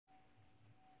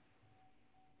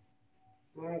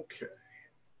Okay.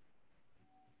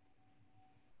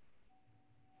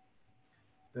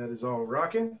 That is all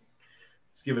rocking.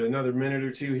 Let's give it another minute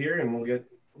or two here, and we'll get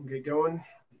going.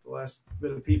 The last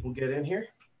bit of people get in here.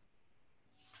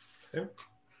 Okay.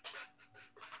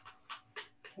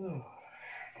 Oh.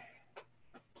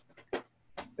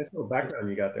 Nice little background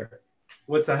you got there.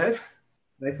 What's that?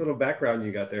 Nice little background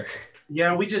you got there.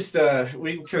 Yeah, we just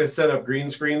we kind of set up green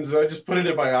screens. So I just put it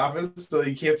in my office so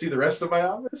you can't see the rest of my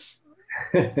office.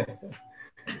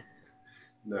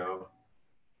 No,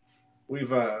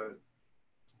 we've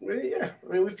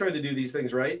we've tried to do these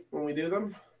things right when we do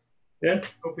them. Yeah,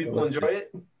 hope people enjoy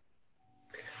it.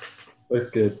 Looks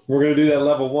good. We're gonna do that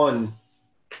level 1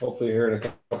 hopefully here in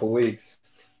a couple weeks.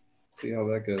 See how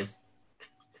that goes.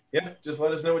 Yeah, just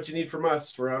let us know what you need from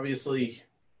us.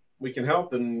 We can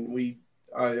help, and we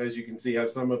as you can see, have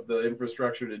some of the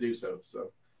infrastructure to do so.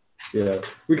 So yeah,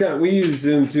 we use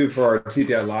Zoom too for our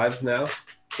TPI lives now.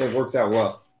 It works out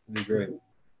well. It'd be great.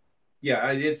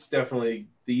 Yeah, it's definitely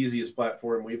the easiest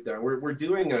platform we've done. We're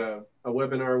doing a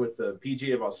webinar with the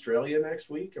PGA of Australia next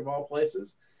week, of all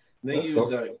places. And they use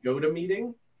cool.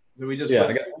 GoToMeeting. So we just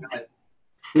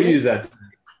we use that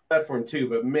platform too,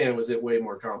 but man, was it way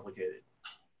more complicated.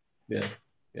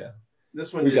 Yeah.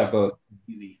 This one we got both.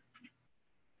 Easy.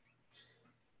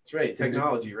 That's right.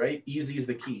 Technology, right? Easy is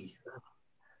the key.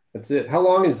 That's it. How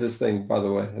long is this thing, by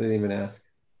the way? I didn't even ask.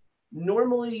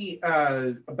 Normally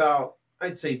about,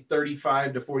 I'd say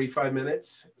 35 to 45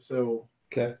 minutes. So,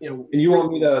 okay. And you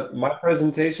want me to, my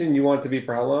presentation, you want it to be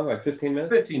for how long? Like 15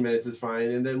 minutes? 15 minutes is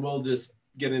fine. And then we'll just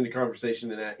get into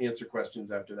conversation and answer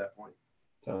questions after that point.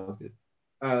 Sounds good.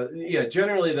 Yeah,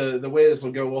 generally the way this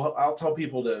will go, I'll tell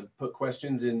people to put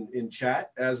questions in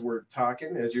chat as we're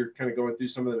talking, as you're kind of going through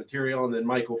some of the material, and then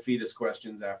Mike will feed us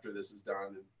questions after this is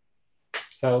done.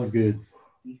 Sounds good.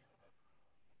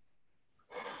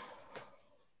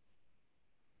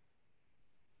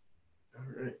 All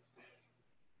right.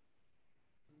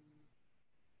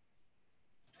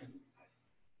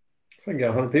 Looks like you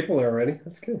got 100 people there already.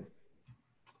 That's good.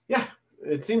 Yeah,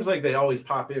 it seems like they always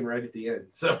pop in right at the end.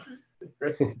 So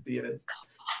right at the end.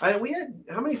 We had,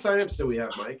 how many signups do we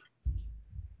have, Mike?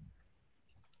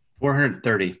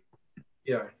 430.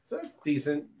 Yeah, so that's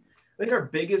decent. I think our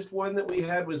biggest one that we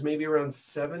had was maybe around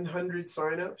 700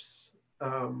 signups.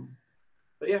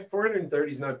 But yeah,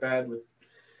 430 is not bad with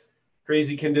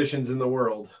crazy conditions in the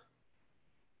world.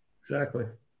 Exactly.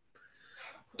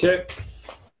 Okay.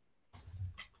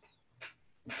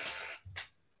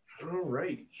 All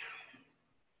righty.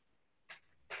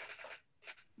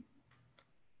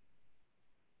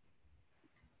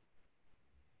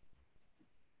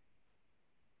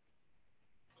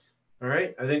 All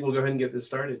right, I think we'll go ahead and get this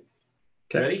started.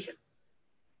 Okay. Ready?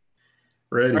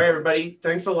 Ready. All right, everybody.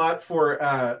 Thanks a lot for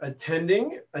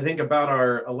attending. I think about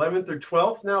our 11th or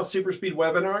 12th now SuperSpeed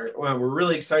webinar. Well, we're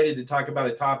really excited to talk about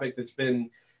a topic that's been,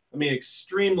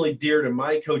 extremely dear to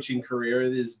my coaching career.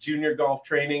 It is junior golf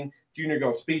training, junior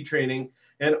golf speed training,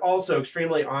 and also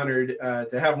extremely honored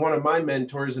to have one of my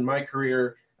mentors in my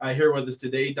career here with us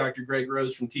today, Dr. Greg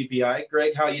Rose from TPI.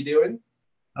 Greg, how you doing?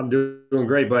 I'm doing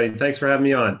great, buddy. Thanks for having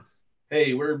me on.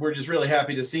 Hey, we're just really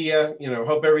happy to see you.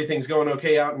 Hope everything's going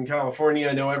okay out in California.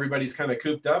 I know everybody's kind of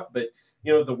cooped up, but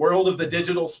the world of the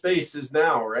digital space is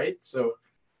now, right? So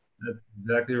that's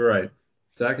exactly right.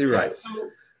 Exactly right. So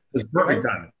it's perfect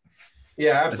timing.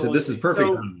 Yeah, absolutely. I said, this is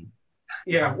perfect timing.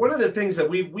 Yeah, one of the things that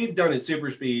we've done at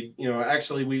SuperSpeed,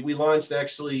 actually we launched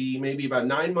maybe about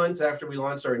 9 months after we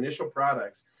launched our initial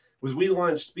products, was we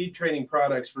launched speed training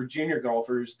products for junior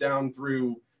golfers down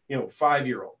through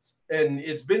 5-year-olds. And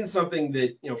it's been something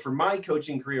that, for my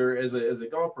coaching career as a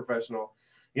golf professional,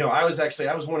 I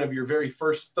was one of your very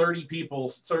first 30 people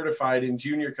certified in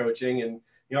junior coaching. And,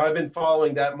 I've been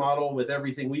following that model with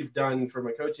everything we've done from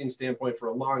a coaching standpoint for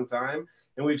a long time.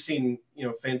 And we've seen,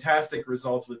 fantastic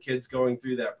results with kids going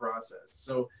through that process.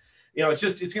 So, it's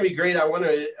going to be great. I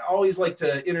always like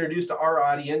to introduce to our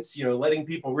audience, letting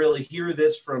people really hear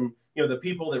this from, the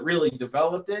people that really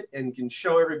developed it and can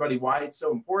show everybody why it's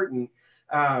so important.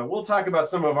 We'll talk about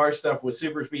some of our stuff with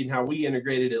SuperSpeed and how we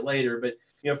integrated it later. But,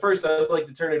 first I'd like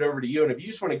to turn it over to you. And if you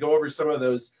just want to go over some of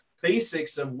those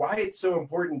basics of why it's so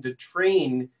important to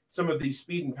train some of these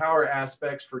speed and power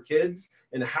aspects for kids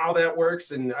and how that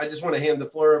works. And I just want to hand the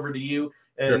floor over to you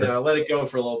and let it go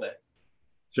for a little bit.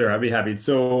 Sure, I'd be happy.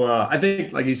 So I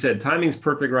think, like you said, timing's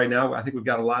perfect right now. I think we've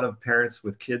got a lot of parents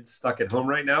with kids stuck at home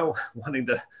right now wanting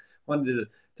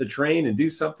to train and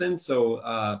do something.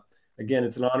 So again,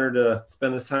 it's an honor to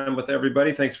spend this time with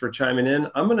everybody. Thanks for chiming in.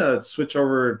 I'm going to switch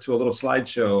over to a little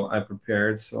slideshow I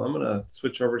prepared. So I'm going to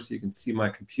switch over so you can see my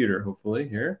computer, hopefully,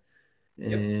 here.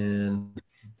 And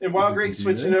And see if while we can Greg's do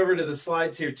switching that. over to the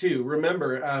slides here too,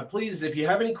 remember, please, if you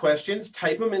have any questions,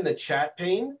 type them in the chat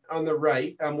pane on the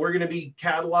right. We're going to be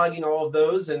cataloging all of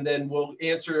those, and then we'll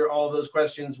answer all of those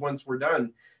questions once we're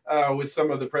done with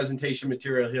some of the presentation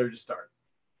material here to start.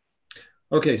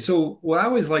 Okay, so what I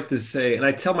always like to say, and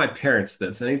I tell my parents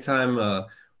this, anytime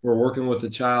we're working with a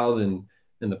child and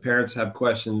the parents have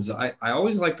questions, I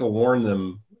always like to warn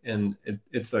them, and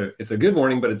it's a good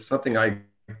warning, but it's something I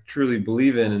truly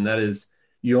believe in, and that is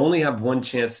you only have one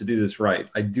chance to do this right.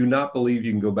 I do not believe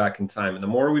you can go back in time. And the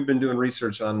more we've been doing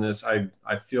research on this,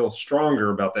 I feel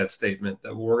stronger about that statement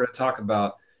that what we're going to talk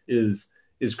about is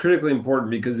critically important,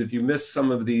 because if you miss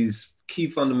some of these key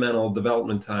fundamental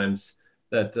development times,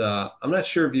 that I'm not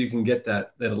sure if you can get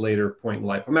that at a later point in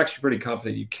life. I'm actually pretty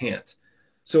confident you can't.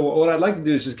 So what I'd like to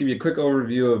do is just give you a quick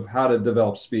overview of how to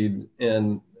develop speed.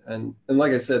 And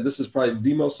like I said, this is probably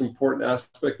the most important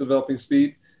aspect of developing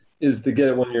speed, is to get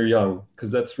it when you're young,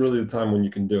 because that's really the time when you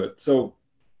can do it. So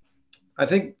I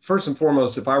think first and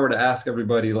foremost, if I were to ask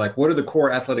everybody, like, what are the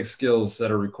core athletic skills that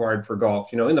are required for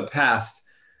golf? In the past,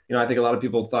 I think a lot of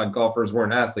people thought golfers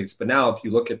weren't athletes, but now if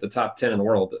you look at the top 10 in the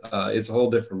world, it's a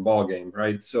whole different ball game,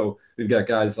 right? So we've got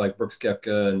guys like Brooks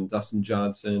Koepka and Dustin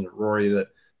Johnson and Rory that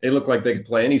they look like they could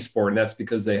play any sport, and that's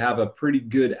because they have a pretty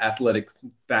good athletic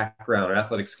background or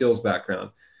athletic skills background.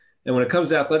 And when it comes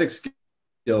to athletic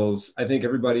skills, I think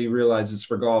everybody realizes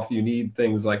for golf, you need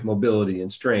things like mobility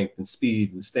and strength and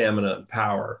speed and stamina and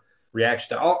power,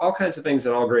 reaction to all kinds of things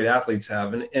that all great athletes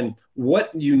have. And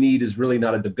what you need is really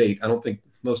not a debate. I don't think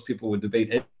most people would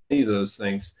debate any of those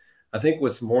things. I think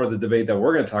what's more the debate that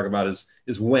we're going to talk about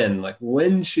is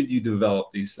when should you develop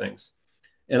these things?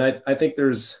 And I think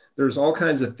there's all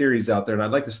kinds of theories out there. And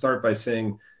I'd like to start by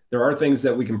saying there are things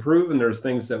that we can prove and there's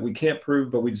things that we can't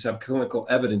prove, but we just have clinical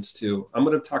evidence to. I'm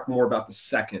going to talk more about the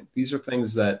second. These are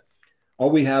things that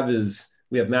all we have is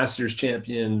we have Masters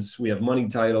champions, we have money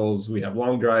titles, we have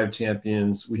long drive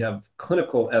champions, we have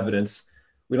clinical evidence.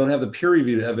 We don't have the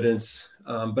peer-reviewed evidence,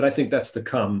 but I think that's to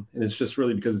come. And it's just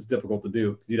really because it's difficult to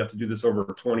do. You'd have to do this over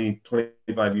a 20,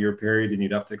 25-year period, and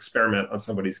you'd have to experiment on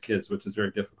somebody's kids, which is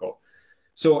very difficult.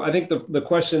 So I think the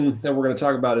question that we're going to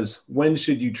talk about is, when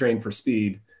should you train for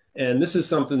speed? And this is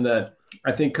something that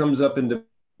I think comes up in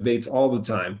debates all the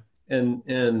time.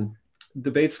 And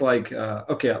debates like,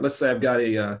 okay, let's say I've got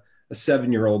a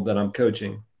 7-year-old that I'm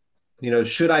coaching.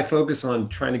 Should I focus on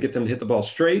trying to get them to hit the ball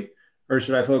straight, or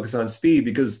should I focus on speed?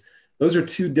 Because those are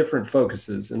two different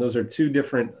focuses, and those are two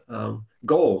different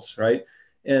goals, right?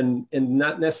 And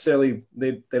not necessarily,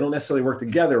 they don't necessarily work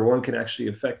together. One can actually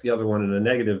affect the other one in a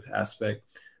negative aspect.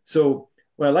 So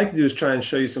what I'd like to do is try and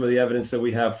show you some of the evidence that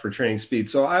we have for training speed.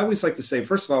 So I always like to say,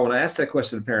 first of all, when I ask that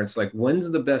question to parents, like, when's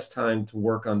the best time to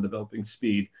work on developing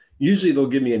speed? Usually they'll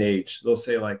give me an age. They'll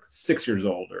say like 6 years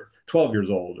old or 12 years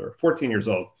old or 14 years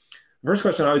old. The first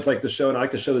question I always like to show, and I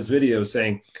like to show this video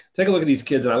saying, take a look at these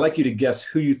kids, and I'd like you to guess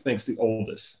who you think's the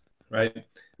oldest, right?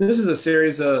 And this is a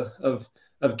series of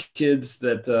kids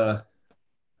that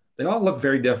they all look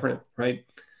very different, right?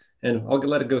 And I'll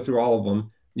let it go through all of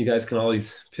them. You guys can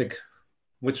always pick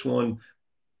which one,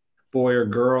 boy or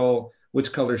girl,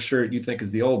 which color shirt you think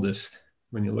is the oldest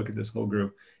when you look at this whole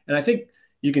group. And I think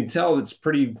you can tell it's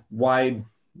pretty wide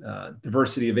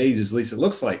diversity of ages, at least it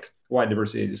looks like wide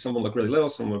diversity of ages. Some will look really little,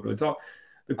 some look really tall.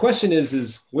 The question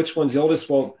is which one's the oldest?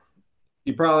 Well,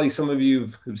 some of you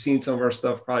who've seen some of our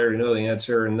stuff probably already know the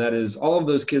answer, and that is all of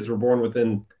those kids were born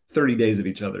within 30 days of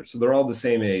each other. So they're all the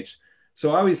same age.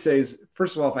 So I always say is,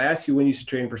 first of all, if I ask you when you should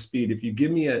train for speed, if you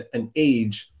give me an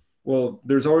age, well,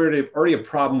 there's already a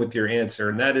problem with your answer.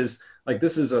 And that is, like,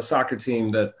 this is a soccer team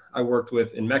that I worked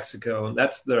with in Mexico, and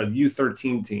that's the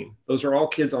U13 team. Those are all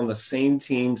kids on the same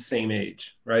team, same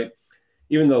age, right?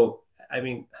 Even though, I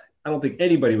don't think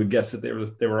anybody would guess that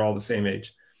they were all the same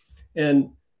age. And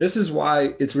this is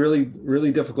why it's really,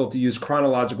 really difficult to use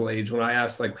chronological age. When I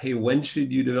ask, like, hey, when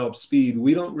should you develop speed?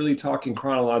 We don't really talk in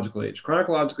chronological age.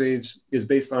 Chronological age is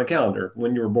based on a calendar,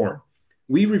 when you were born.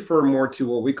 We refer more to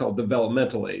what we call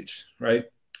developmental age, right?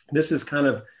 This is kind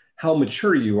of how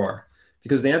mature you are,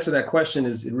 because the answer to that question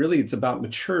is it's about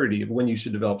maturity of when you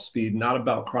should develop speed, not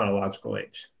about chronological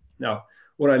age. Now,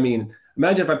 what I mean,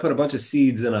 imagine if I put a bunch of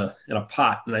seeds in a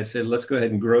pot and I said, let's go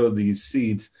ahead and grow these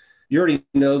seeds. You already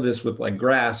know this with like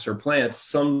grass or plants.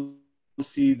 Some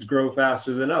seeds grow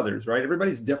faster than others, right?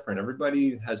 Everybody's different.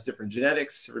 Everybody has different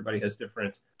genetics. Everybody has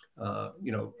different,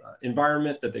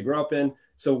 environment that they grow up in.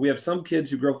 So we have some kids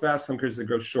who grow fast, some kids that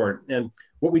grow short. And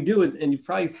what we do is, and you've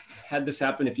probably had this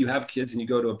happen if you have kids and you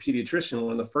go to a pediatrician,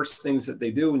 one of the first things that they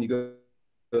do when you go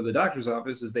to the doctor's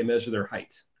office is they measure their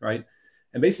height, right?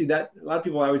 And basically that, a lot of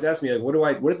people always ask me,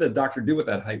 like, what did the doctor do with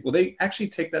that height? Well, they actually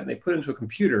take that and they put it into a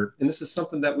computer. And this is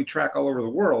something that we track all over the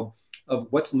world of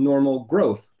what's normal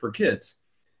growth for kids.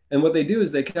 And what they do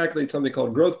is they calculate something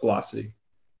called growth velocity.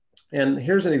 And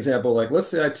here's an example. Like, let's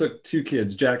say I took two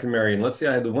kids, Jack and Mary, and let's say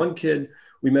I had the one kid,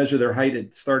 we measure their height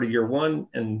at start of year one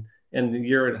and the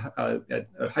year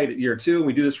at height at year two.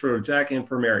 We do this for Jack and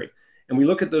for Mary. And we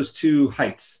look at those two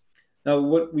heights. Now,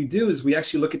 what we do is we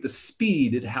actually look at the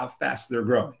speed at how fast they're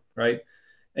growing, right?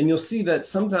 And you'll see that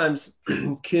sometimes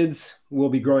kids will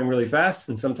be growing really fast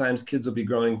and sometimes kids will be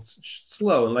growing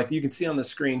slow. And like you can see on the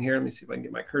screen here, let me see if I can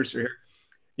get my cursor here.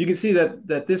 You can see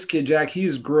that this kid, Jack,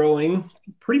 he's growing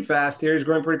pretty fast here. He's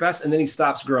growing pretty fast and then he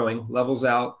stops growing, levels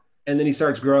out, and then he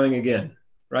starts growing again,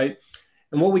 right?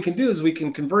 And what we can do is we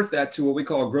can convert that to what we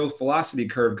call a growth velocity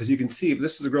curve, because you can see if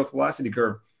this is a growth velocity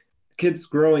curve, kid's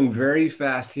growing very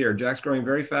fast here. Jack's growing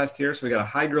very fast here. So we got a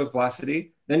high growth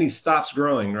velocity. Then he stops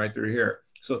growing right through here.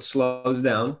 So it slows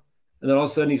down. And then all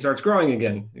of a sudden he starts growing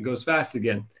again. It goes fast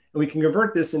again. And we can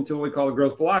convert this into what we call a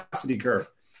growth velocity curve.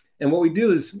 And what we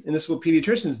do is, and this is what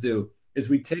pediatricians do, is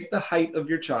we take the height of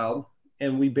your child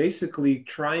and we basically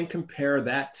try and compare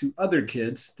that to other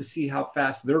kids to see how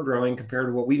fast they're growing compared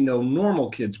to what we know normal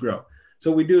kids grow.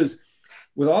 So what we do is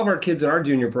with all of our kids in our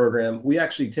junior program, we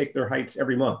actually take their heights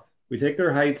every month. We take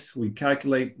their heights, we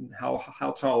calculate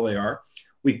how tall they are.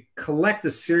 We collect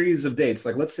a series of dates.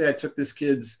 Like let's say I took this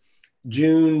kid's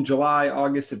June, July,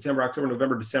 August, September, October,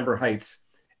 November, December heights.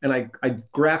 And I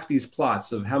graph these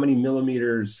plots of how many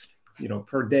millimeters,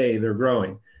 per day they're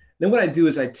growing. Then what I do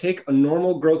is I take a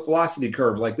normal growth velocity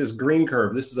curve, like this green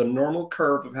curve. This is a normal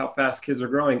curve of how fast kids are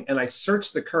growing. And I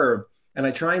search the curve and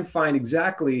I try and find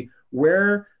exactly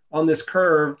where on this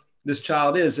curve this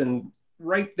child is. And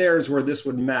right there is where this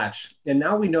would match. And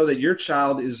now we know that your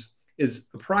child is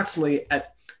approximately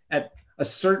at a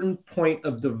certain point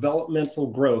of developmental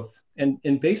growth.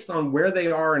 And based on where they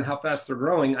are and how fast they're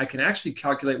growing, I can actually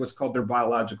calculate what's called their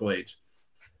biological age.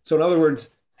 So in other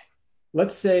words,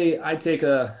 let's say I take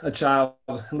a child,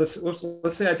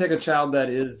 let's say I take a child that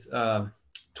is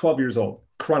 12 years old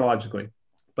chronologically,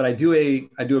 but I do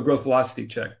a growth velocity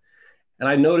check. And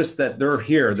I notice that they're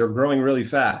growing really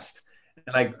fast.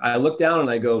 And I look down and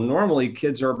I go, normally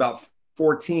kids are about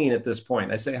 14 at this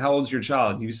point. I say, how old is your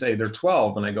child? You say they're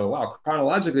 12. And I go, wow,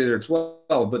 chronologically they're 12,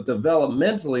 but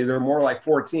developmentally they're more like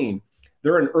 14.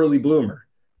 They're an early bloomer.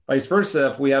 Vice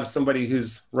versa, if we have somebody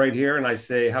who's right here and I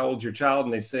say, how old's your child?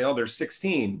 And they say, oh, they're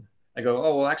 16. I go,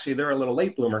 oh, well, actually they're a little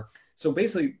late bloomer. So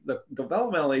basically the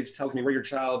developmental age tells me where your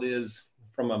child is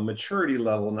from a maturity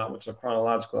level, not what's a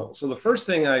chronological level. So the first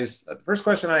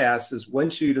question I ask is, when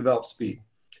should you develop speed?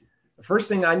 The first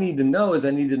thing I need to know is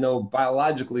I need to know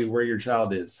biologically where your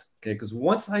child is, okay? Because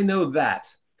once I know that,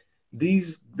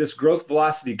 this growth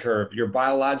velocity curve, your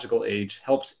biological age,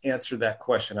 helps answer that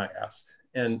question I asked.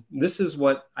 And this is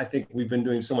what I think we've been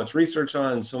doing so much research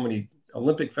on, and so many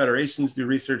Olympic federations do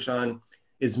research on,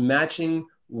 is matching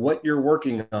what you're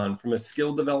working on from a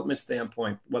skill development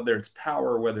standpoint, whether it's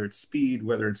power, whether it's speed,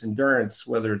 whether it's endurance,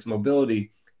 whether it's mobility,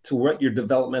 to what your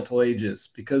developmental age is.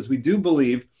 Because we do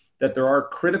believe that there are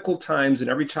critical times in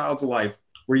every child's life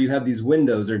where you have these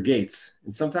windows or gates.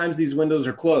 And sometimes these windows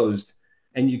are closed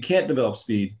and you can't develop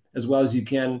speed as well as you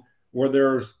can where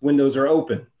their windows are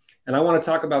open. And I want to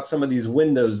talk about some of these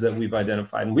windows that we've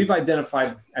identified. And we've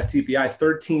identified at TPI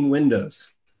 13 windows.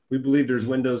 We believe there's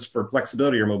windows for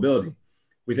flexibility or mobility.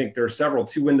 We think there are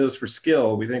 2 windows for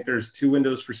skill. We think there's 2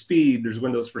 windows for speed. There's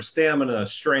windows for stamina,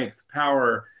 strength,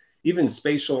 power, even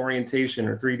spatial orientation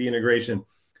or 3D integration.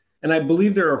 And I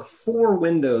believe there are 4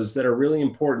 windows that are really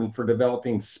important for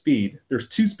developing speed. There's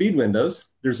 2 speed windows.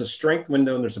 There's a strength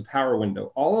window and there's a power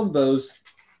window. All of those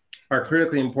are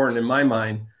critically important in my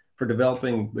mind for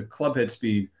developing the club head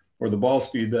speed or the ball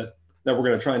speed that we're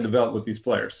going to try and develop with these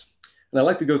players. And I'd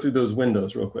like to go through those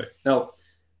windows real quick. Now,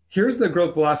 here's the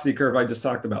growth velocity curve I just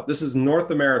talked about. This is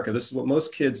North America. This is what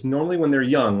most kids normally when they're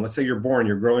young, let's say you're born,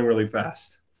 you're growing really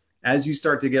fast. As you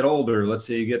start to get older, let's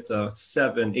say you get to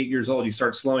 7, 8 years old, you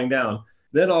start slowing down.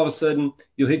 Then all of a sudden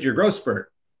you'll hit your growth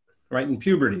spurt, right, in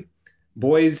puberty.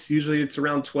 Boys, usually it's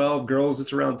around 12, girls,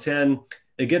 it's around 10.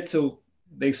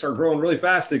 They start growing really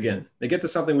fast again. They get to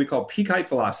something we call peak height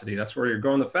velocity. That's where you're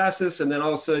growing the fastest. And then all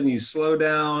of a sudden you slow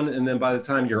down. And then by the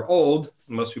time you're old,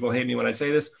 most people hate me when I say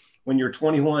this, when you're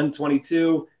 21,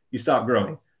 22, you stop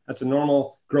growing. That's a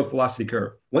normal growth velocity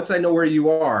curve. Once I know where you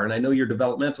are and I know your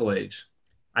developmental age,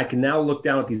 I can now look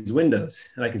down at these windows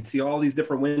and I can see all these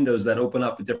different windows that open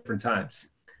up at different times.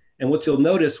 And what you'll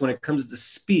notice when it comes to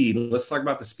speed, let's talk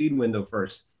about the speed window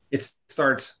first. It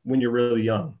starts when you're really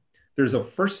young. There's a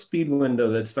first speed window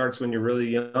that starts when you're really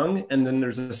young, and then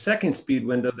there's a second speed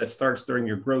window that starts during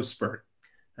your growth spurt.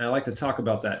 And I like to talk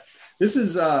about that. This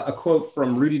is a quote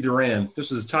from Rudy Duran.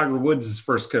 This was Tiger Woods'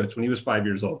 first coach when he was 5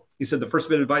 years old. He said, the first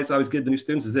bit of advice I always give to new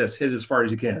students is this: hit it as far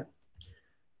as you can.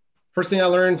 First thing I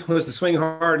learned was to swing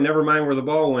hard, never mind where the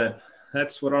ball went.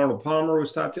 That's what Arnold Palmer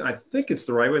was taught to. I think it's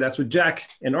the right way. That's what Jack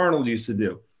and Arnold used to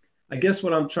do. I guess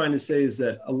what I'm trying to say is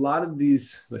that a lot of the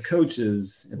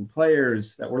coaches and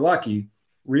players that were lucky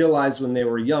realized when they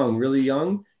were young, really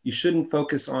young, you shouldn't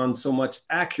focus on so much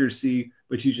accuracy,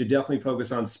 but you should definitely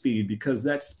focus on speed, because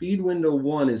that speed window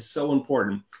one is so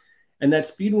important. And that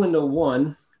speed window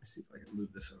one, let's see if I can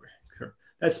move this over here.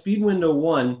 That speed window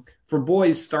one for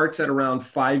boys starts at around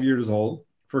 5 years old.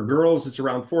 For girls, it's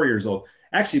around 4 years old.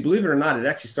 Actually, believe it or not, it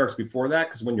actually starts before that,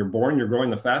 because when you're born, you're growing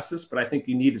the fastest. But I think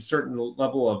you need a certain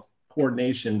level of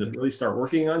coordination to really start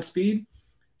working on speed.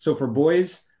 So for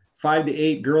boys, 5 to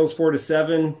 8, girls 4 to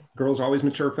 7. Girls always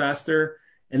mature faster.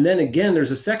 And then again,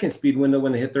 there's a second speed window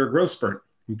when they hit their growth spurt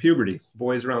in puberty.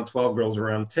 Boys around 12, girls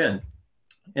around 10.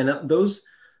 And those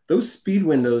speed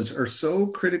windows are so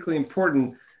critically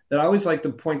important that I always like to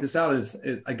point this out is,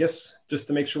 I guess, just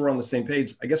to make sure we're on the same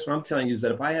page, I guess what I'm telling you is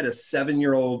that if I had a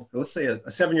 7-year-old, or let's say a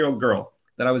 7-year-old girl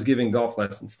that I was giving golf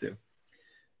lessons to,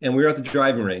 and we were at the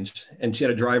driving range and she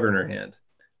had a driver in her hand,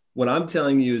 what I'm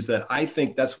telling you is that I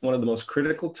think that's one of the most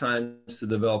critical times to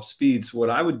develop speed. So what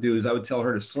I would do is I would tell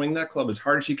her to swing that club as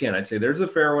hard as she can. I'd say, there's a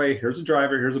fairway, here's a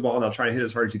driver, here's a ball, and I'll try and hit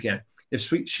as hard as you can. If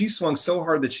she swung so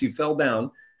hard that she fell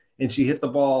down and she hit the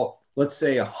ball, let's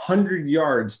say 100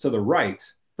 yards to the right,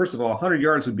 first of all, 100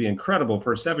 yards would be incredible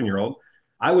for a 7-year-old.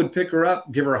 I would pick her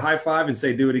up, give her a high five and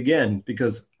say, do it again,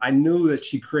 because I knew that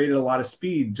she created a lot of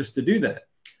speed just to do that.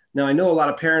 Now, I know a lot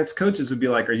of parents, coaches would be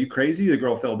like, are you crazy? The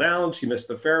girl fell down, she missed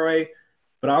the fairway.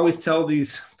 But I always tell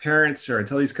these parents, or I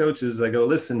tell these coaches, I go,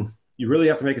 listen, you really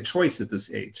have to make a choice at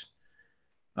this age.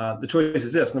 The choice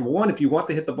is this. Number one, if you want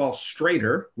to hit the ball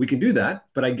straighter, we can do that.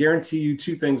 But I guarantee you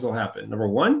 2 things will happen. Number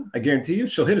one, I guarantee you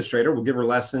she'll hit it straighter. We'll give her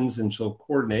lessons and she'll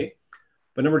coordinate.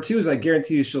 But number 2 is I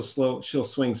guarantee you she'll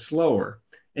swing slower.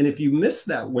 And if you miss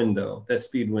that window, that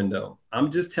speed window,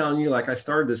 I'm just telling you, like I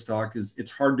started this talk, is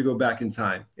it's hard to go back in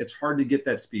time. It's hard to get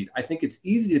that speed. I think it's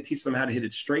easy to teach them how to hit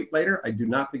it straight later. I do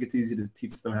not think it's easy to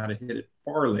teach them how to hit it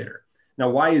far later. Now,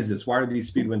 why is this? Why are these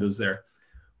speed windows there?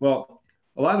 Well,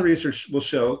 a lot of the research will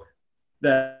show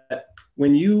that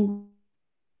when you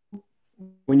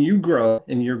grow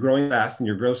and you're growing fast and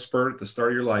your growth spurt at the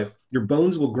start of your life, your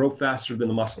bones will grow faster than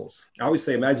the muscles. I always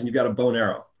say, imagine you've got a bow and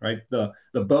arrow, right? The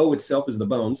bow itself is the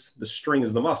bones, the string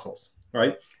is the muscles,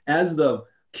 right? As the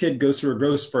kid goes through a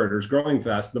growth spurt or is growing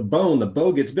fast, the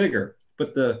bow gets bigger,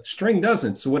 but the string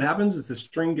doesn't. So what happens is the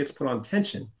string gets put on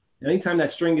tension. Anytime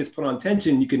that string gets put on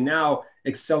tension, you can now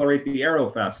accelerate the arrow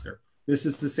faster. This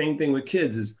is the same thing with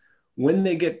kids, is when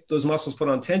they get those muscles put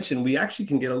on tension, we actually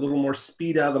can get a little more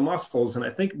speed out of the muscles. And I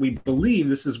think we believe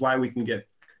this is why we can get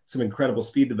some incredible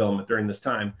speed development during this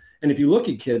time. And if you look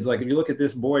at kids, like if you look at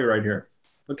this boy right here,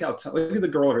 look at the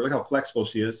girl here, look how flexible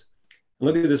she is. And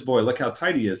look at this boy, look how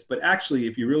tight he is. But actually,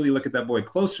 if you really look at that boy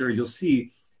closer, you'll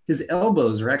see his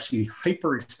elbows are actually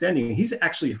hyperextending. He's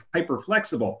actually hyper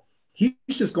flexible. He's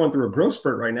just going through a growth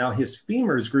spurt right now. His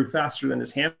femurs grew faster than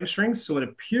his hamstrings, so it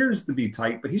appears to be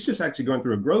tight, but he's just actually going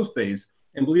through a growth phase.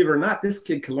 And believe it or not, this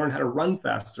kid can learn how to run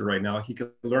faster right now. He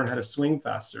can learn how to swing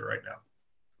faster right now.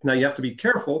 Now, you have to be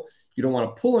careful. You don't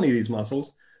want to pull any of these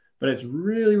muscles, but it's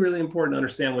really, really important to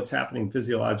understand what's happening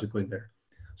physiologically there.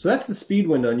 So that's the speed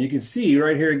window. And you can see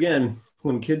right here again,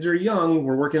 when kids are young,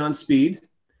 we're working on speed.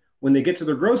 When they get to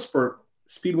their growth spurt,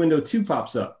 speed window 2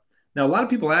 pops up. Now, a lot of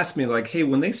people ask me like, hey,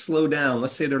 when they slow down,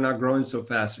 let's say they're not growing so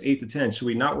fast, 8 to 10, should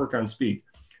we not work on speed?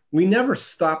 We never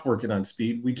stop working on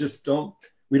speed. We just don't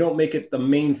make it the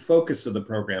main focus of the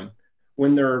program.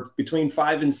 When they're between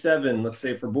 5 and 7, let's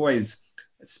say for boys,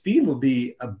 speed will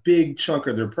be a big chunk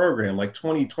of their program, like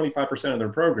 25% of their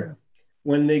program.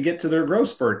 When they get to their growth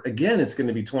spurt, again, it's going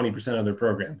to be 20% of their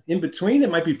program. In between, it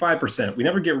might be 5%. We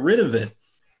never get rid of it,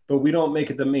 but we don't make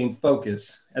it the main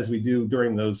focus as we do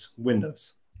during those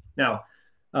windows. Now,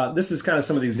 this is kind of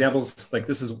some of the examples. Like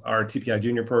this is our TPI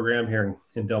junior program here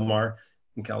in Del Mar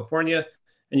in California.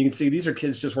 And you can see these are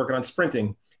kids just working on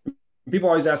sprinting. People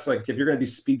always ask, like, if you're going to do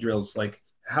speed drills, like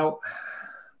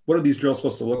what are these drills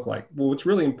supposed to look like? Well, what's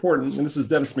really important, and this is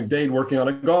Dennis McDade working on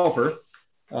a golfer,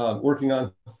 working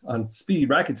on speed,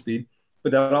 racket speed,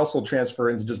 but that also transfer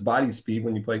into just body speed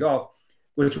when you play golf.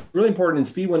 What's really important in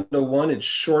speed window 1, it's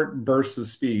short bursts of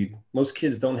speed. Most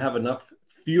kids don't have enough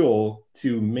fuel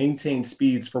to maintain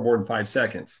speeds for more than 5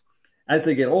 seconds. As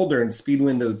they get older in speed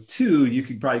window 2, you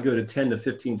could probably go to 10 to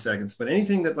 15 seconds. But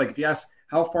anything that, like if you ask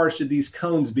how far should these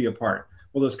cones be apart?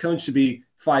 Well, those cones should be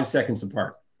 5 seconds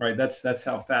apart, right? That's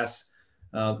how fast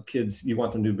kids, you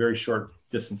want them to do very short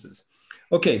distances.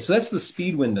 Okay, so that's the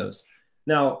speed windows.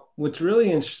 Now, what's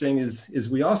really interesting is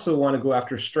we also want to go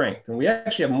after strength. And we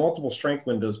actually have multiple strength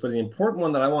windows, but the important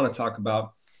one that I want to talk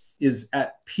about is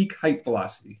at peak height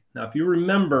velocity. Now, if you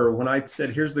remember when I said,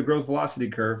 here's the growth velocity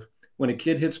curve, when a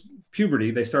kid hits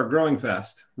puberty, they start growing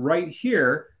fast. Right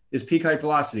here is peak height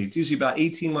velocity. It's usually about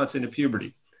 18 months into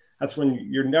puberty. That's when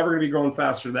you're never going to be growing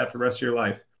faster than that for the rest of your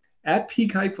life. At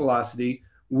peak height velocity,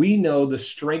 we know the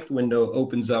strength window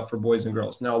opens up for boys and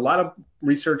girls. Now, a lot of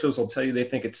researchers will tell you they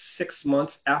think it's 6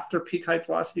 months after peak height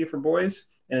velocity for boys,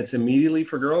 and it's immediately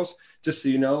for girls. Just so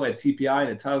you know, at TPI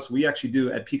and at Taos, we actually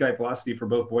do at peak height velocity for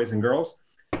both boys and girls.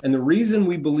 And the reason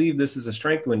we believe this is a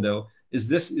strength window is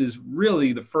this is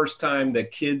really the first time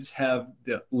that kids have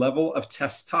the level of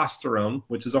testosterone,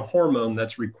 which is a hormone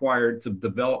that's required to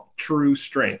develop true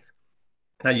strength.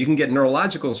 Now, you can get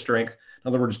neurological strength. In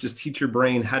other words, just teach your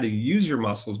brain how to use your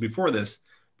muscles before this.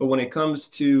 But when it comes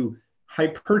to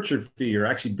hypertrophy or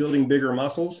actually building bigger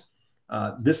muscles,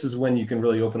 this is when you can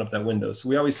really open up that window. So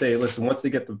we always say, listen, once they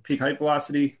get the peak height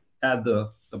velocity, add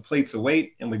the plates of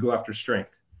weight, and we go after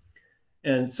strength.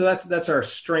 And so that's our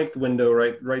strength window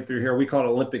right through here. We call it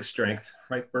Olympic strength,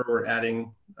 right, where we're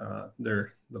adding the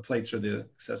plates or the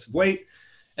excessive weight.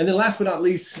 And then last but not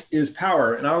least is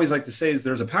power. And I always like to say is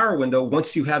there's a power window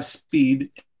once you have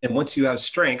speed and once you have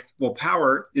strength. Well,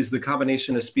 power is the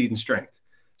combination of speed and strength.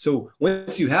 So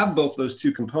once you have both those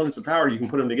two components of power, you can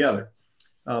put them together.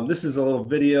 This is a little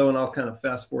video, and I'll kind of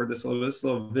fast forward this a little bit. This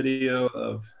little video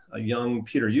of a young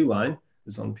Peter Uline,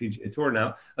 who's on the PGA Tour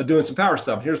now, doing some power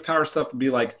stuff. Here's power stuff would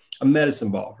be like a medicine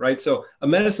ball, right? So a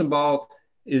medicine ball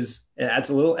it adds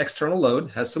a little external load,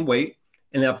 has some weight,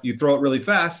 and if you throw it really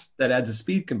fast, that adds a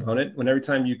speed component. When every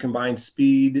time you combine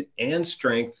speed and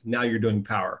strength, now you're doing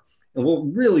power. And we'll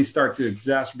really start to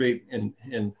exacerbate and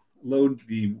load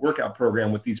the workout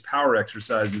program with these power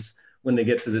exercises when they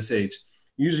get to this age.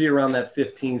 Usually around that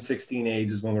 15, 16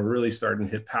 age is when we're really starting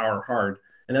to hit power hard.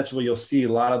 And that's where you'll see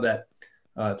a lot of that.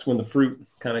 It's when the fruit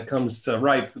kind of comes to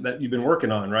ripe that you've been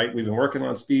working on, right? We've been working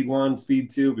on speed 1, speed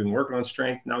 2, we've been working on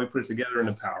strength. Now we put it together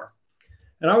into power.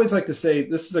 And I always like to say,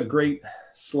 this is a great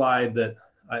slide that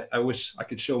I wish I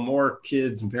could show more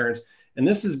kids and parents. And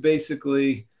this is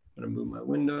basically, I'm going to move my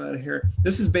window out of here.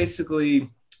 This is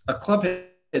basically a club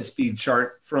head speed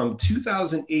chart from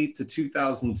 2008 to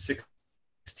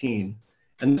 2016.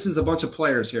 And this is a bunch of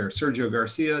players here: Sergio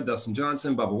Garcia, Dustin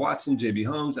Johnson, Bubba Watson, JB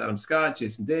Holmes, Adam Scott,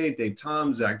 Jason Day, Dave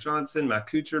Tom, Zach Johnson, Matt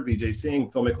Kuchar, Vijay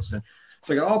Singh, Phil Mickelson.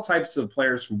 So I got all types of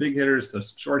players from big hitters to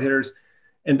short hitters.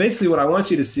 And basically what I want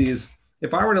you to see is,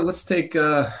 if I were to, let's take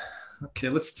who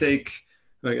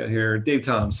I got here, Dave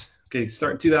Toms. Okay,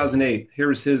 start in 2008.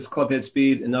 Here's his club head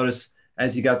speed. And notice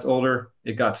as he got older,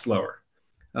 it got slower.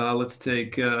 Let's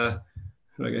take, who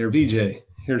I got here, VJ.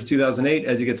 Here's 2008.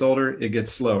 As he gets older, it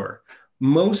gets slower.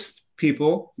 Most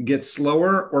people get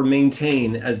slower or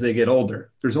maintain as they get older.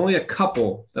 There's only a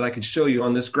couple that I could show you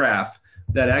on this graph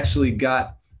that actually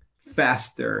got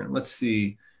faster. Let's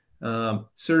see.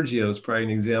 Sergio is probably an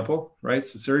example, right?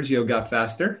 So Sergio got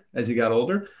faster as he got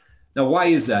older. Now, why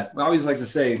is that? I always like to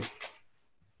say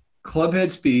club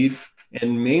head speed,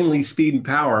 and mainly speed and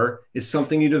power, is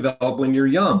something you develop when you're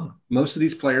young. Most of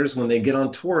these players, when they get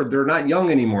on tour, they're not young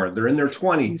anymore. They're in their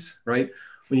 20s, right?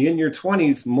 When you get in your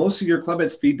 20s, most of your club head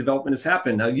speed development has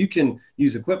happened. Now, you can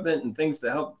use equipment and things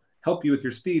to help you with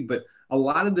your speed, but a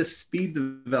lot of this speed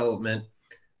development,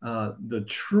 the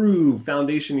true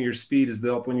foundation of your speed is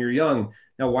developed when you're young.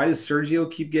 Now, why does Sergio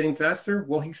keep getting faster?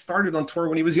 Well, he started on tour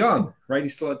when he was young, right? He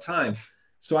still had time.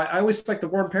 So I always like to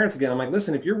warn parents again. I'm like,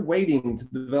 listen, if you're waiting to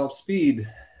develop speed,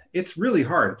 it's really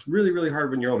hard. It's really, really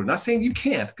hard when you're older. Not saying you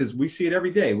can't, because we see it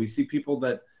every day. We see people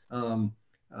that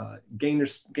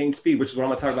gain speed, which is what I'm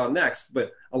going to talk about next.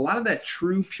 But a lot of that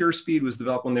true pure speed was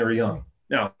developed when they were young.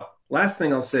 Now, last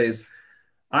thing I'll say is,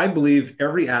 I believe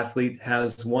every athlete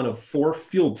has one of 4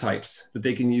 fuel types that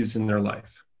they can use in their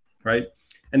life, right?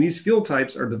 And these fuel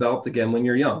types are developed again when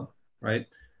you're young, right?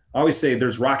 I always say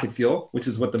there's rocket fuel, which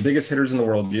is what the biggest hitters in the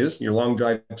world use. Your long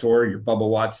drive tour, your Bubba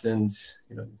Watsons,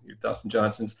 your Dustin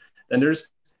Johnsons. Then there's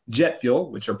jet fuel,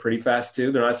 which are pretty fast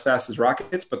too. They're not as fast as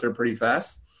rockets, but they're pretty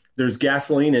fast. There's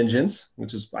gasoline engines,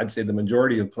 which is, I'd say, the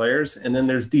majority of players. And then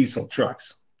there's diesel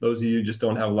trucks. Those of you just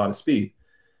don't have a lot of speed.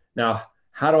 Now,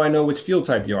 how do I know which fuel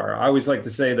type you are? I always like to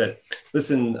say that,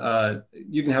 listen,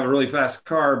 you can have a really fast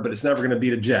car, but it's never going to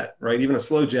beat a jet, right? Even a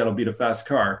slow jet will beat a fast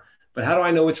car. But how do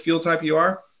I know which fuel type you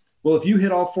are? Well, if you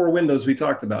hit all four windows we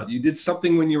talked about, you did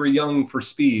something when you were young for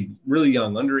speed, really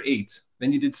young, under 8.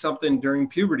 Then you did something during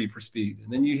puberty for speed.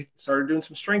 And then you started doing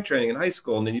some strength training in high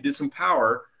school. And then you did some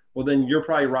power. Well, then you're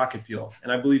probably rocket fuel.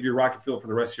 And I believe you're rocket fuel for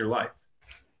the rest of your life.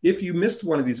 If you missed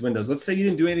one of these windows, let's say you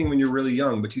didn't do anything when you were really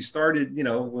young, but you started,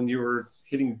 when you were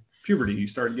hitting puberty, you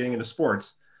started getting into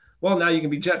sports. Well, now you can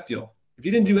be jet fuel. If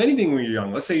you didn't do anything when you're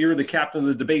young, let's say you're the captain of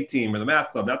the debate team or the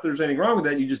math club, not that there's anything wrong with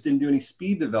that. You just didn't do any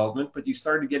speed development, but you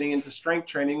started getting into strength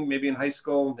training, maybe in high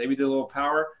school, maybe did a little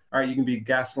power. All right, you can be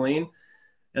gasoline.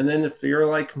 And then if you're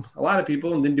like a lot of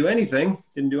people and didn't do any of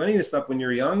this stuff when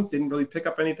you're young, didn't really pick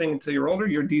up anything until you're older,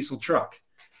 you're a diesel truck.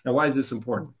 Now, why is this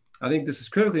important? I think this is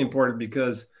critically important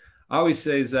because I always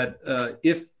say is that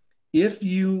if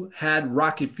you had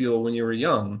rocket fuel when you were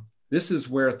young, this is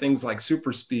where things like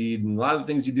SuperSpeed and a lot of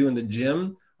things you do in the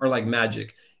gym are like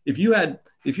magic. If you had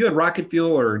rocket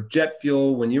fuel or jet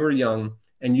fuel when you were young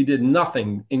and you did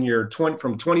nothing in your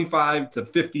from 25 to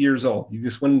 50 years old, you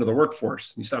just went into the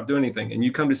workforce, you stopped doing anything, and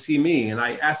you come to see me and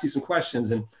I ask you some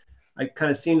questions and it kind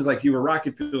of seems like you were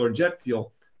rocket fuel or jet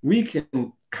fuel, we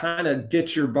can kind of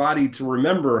get your body to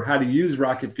remember how to use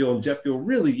rocket fuel and jet fuel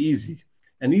really easy.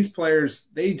 And these players,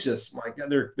 they just, my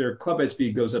God, their club head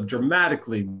speed goes up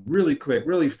dramatically, really quick,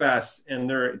 really fast.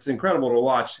 And it's incredible to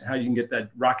watch how you can get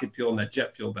that rocket fuel and that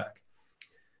jet fuel back.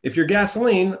 If you're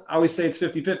gasoline, I always say it's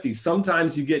 50-50.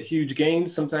 Sometimes you get huge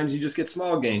gains. Sometimes you just get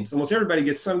small gains. Almost everybody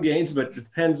gets some gains, but it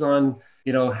depends on,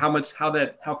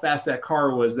 how fast that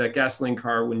car was, that gasoline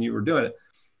car when you were doing it.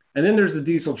 And then there's the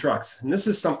diesel trucks. And this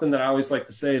is something that I always like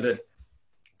to say that,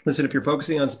 listen, if you're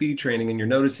focusing on speed training and you're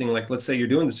noticing, like, let's say you're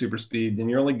doing the super speed and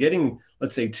you're only getting,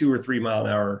 let's say 2 or 3 mile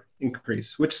an hour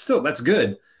increase, which still, that's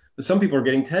good. But some people are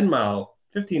getting 10 mile,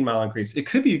 15 mile increase. It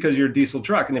could be because you're a diesel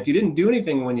truck. And if you didn't do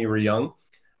anything when you were young,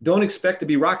 don't expect to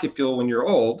be rocket fuel when you're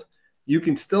old. You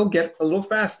can still get a little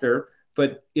faster.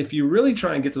 But if you really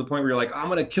try and get to the point where you're like, I'm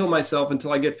going to kill myself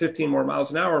until I get 15 more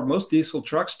miles an hour, most diesel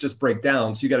trucks just break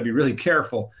down. So you got to be really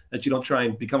careful that you don't try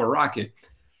and become a rocket.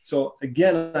 So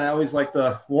again, I always like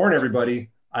to warn everybody,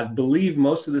 I believe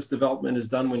most of this development is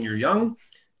done when you're young.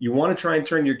 You want to try and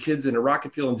turn your kids into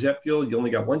rocket fuel and jet fuel. You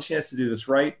only got one chance to do this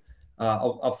right.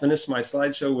 I'll finish my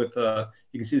slideshow with,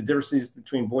 you can see the differences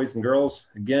between boys and girls.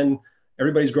 Again,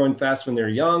 everybody's growing fast when they're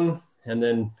young. And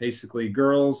then basically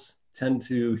girls tend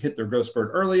to hit their growth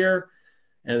spurt earlier.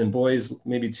 And then boys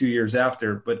maybe 2 years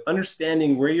after. But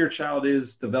understanding where your child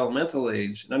is developmental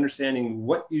age and understanding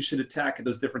what you should attack at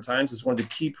those different times is one of the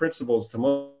key principles to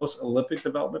most Olympic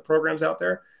development programs out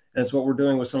there. And it's what we're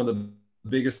doing with some of the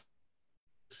biggest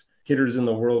hitters in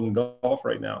the world in golf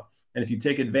right now. And if you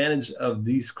take advantage of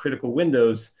these critical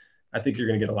windows, I think you're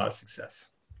going to get a lot of success.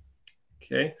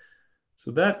 Okay,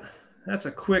 so that's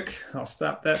a quick, I'll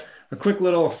stop that, a quick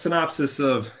little synopsis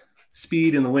of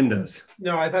speed in the windows.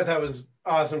 No, I thought that was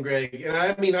awesome, Greg. And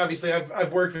I mean, obviously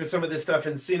I've worked with some of this stuff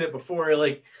and seen it before.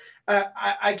 Like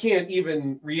I can't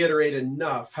even reiterate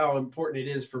enough how important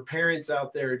it is for parents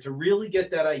out there to really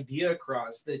get that idea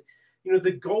across that,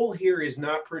 the goal here is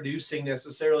not producing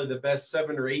necessarily the best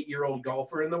 7 or 8 year old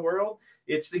golfer in the world.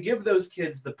 It's to give those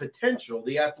kids the potential,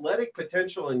 the athletic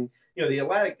potential, and,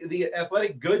 the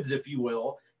athletic goods, if you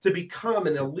will, to become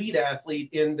an elite athlete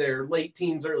in their late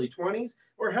teens, early 20s,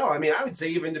 or hell, I mean, I would say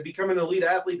even to become an elite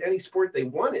athlete, any sport they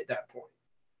want at that point.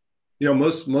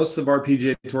 Most of our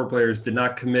PGA Tour players did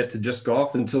not commit to just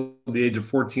golf until the age of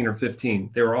 14 or 15.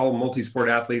 They were all multi-sport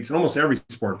athletes, and almost every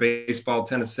sport, baseball,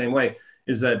 tennis, same way,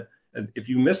 is that if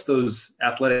you miss those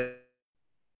athletic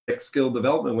skill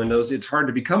development windows, it's hard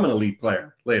to become an elite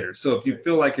player later. So if you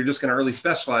feel like you're just going to early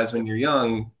specialize when you're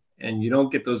young and you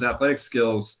don't get those athletic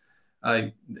skills,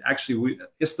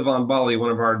 Istvan Bali,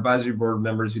 one of our advisory board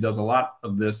members who does a lot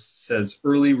of this, says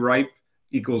early ripe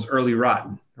equals early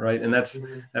rotten, right? And that's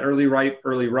that early ripe,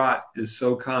 early rot is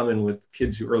so common with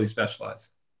kids who early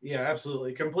specialize. Yeah,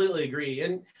 absolutely. Completely agree.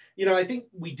 And, I think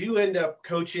we do end up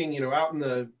coaching, out in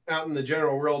the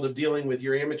general world of dealing with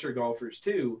your amateur golfers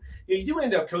too. You do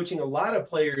end up coaching a lot of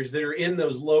players that are in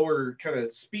those lower kind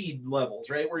of speed levels,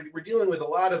 right? We're dealing with a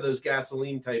lot of those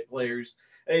gasoline type players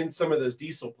and some of those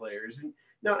diesel players. And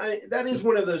now that is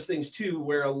one of those things too,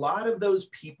 where a lot of those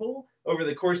people over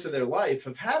the course of their life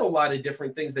have had a lot of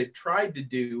different things they've tried to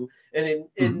do.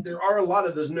 And there are a lot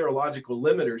of those neurological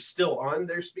limiters still on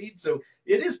their speed. So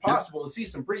it is possible to see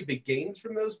some pretty big gains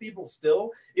from those people still.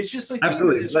 It's just like,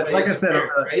 absolutely. Like I said,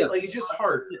 right? Yeah. Like it's just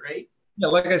harder, right? Yeah,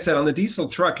 like I said, on the diesel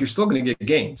truck, you're still going to get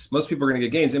gains. Most people are going to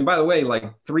get gains. And by the way,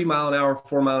 like 3 mile an hour,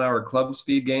 4 mile an hour club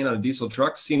speed gain on a diesel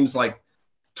truck seems like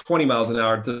 20 miles an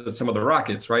hour to some of the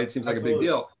rockets, right? It seems like a big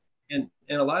deal. And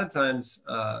a lot of times,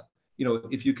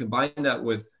 if you combine that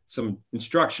with some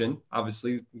instruction,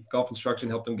 obviously golf instruction,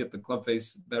 help them get the club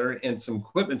face better, and some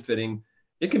equipment fitting.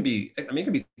 It can be, I mean, it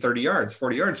can be 30 yards,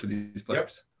 40 yards for these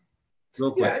players.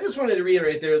 Real quick. Yeah, I just wanted to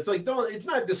reiterate there. It's like, it's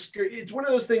not it's one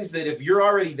of those things that if you're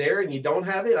already there and you don't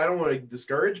have it, I don't want to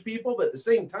discourage people, but at the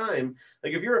same time,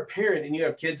 like if you're a parent and you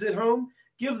have kids at home,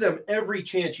 give them every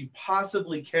chance you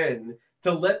possibly can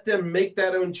to let them make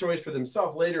that own choice for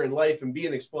themselves later in life and be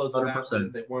an explosive 100%. athlete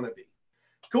that they want to be.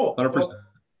 Cool. 100%. Well,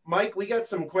 Mike, we got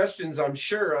some questions, I'm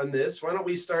sure, on this. Why don't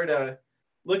we start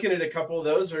looking at a couple of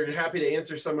those? We're happy to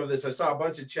answer some of this. I saw a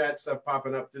bunch of chat stuff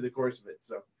popping up through the course of it.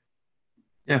 So,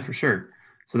 yeah, for sure.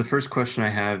 So the first question I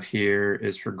have here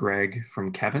is for Greg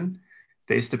from Kevin.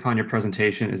 Based upon your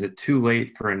presentation, is it too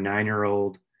late for a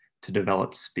 9-year-old to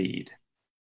develop speed?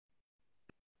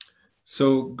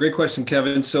 So great question,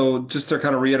 Kevin. So just to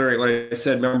kind of reiterate what I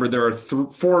said, remember there are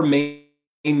 4 main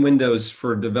windows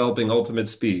for developing ultimate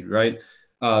speed, right?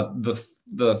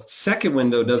 The second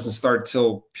window doesn't start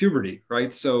till puberty,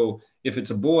 right? So if it's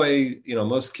a boy,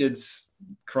 most kids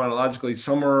chronologically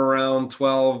somewhere around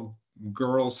 12,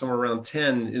 girls somewhere around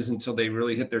 10 is until they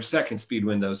really hit their second speed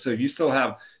window. So you still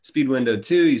have speed window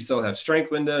 2, you still have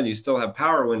strength window, and you still have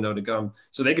power window to come.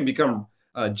 So they can become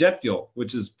jet fuel,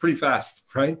 which is pretty fast,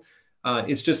 right?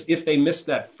 It's just if they missed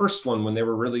that first one when they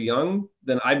were really young,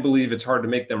 then I believe it's hard to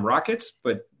make them rockets,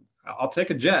 but I'll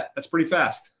take a jet. That's pretty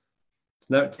fast.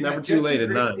 It's never too late at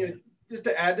 9. Just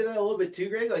to add to that a little bit too,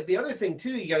 Greg, like the other thing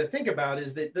too, you got to think about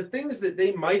is that the things that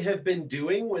they might have been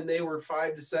doing when they were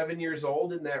 5 to 7 years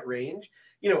old in that range,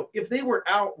 if they were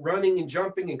out running and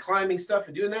jumping and climbing stuff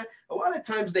and doing that, a lot of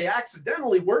times they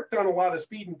accidentally worked on a lot of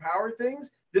speed and power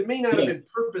things that may not have been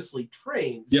purposely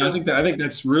trained. Yeah, so, I think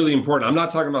that's really important. I'm not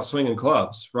talking about swinging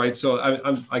clubs, right? So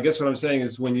I guess what I'm saying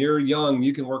is when you're young,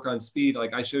 you can work on speed.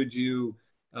 Like I showed you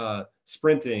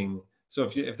sprinting. So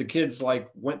if the kids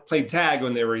played tag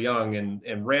when they were young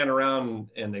and ran around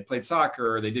and they played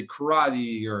soccer or they did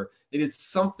karate or they did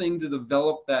something to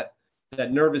develop that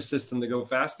nervous system to go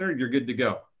faster, you're good to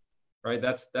go, right?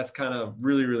 That's kind of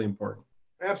really, really important.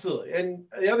 Absolutely. And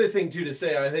the other thing too to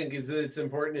say, I think is that it's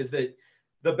important is that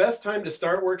the best time to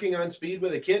start working on speed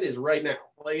with a kid is right now.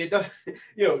 Like it doesn't,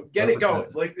 get 100%. It going.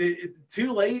 Like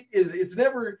too late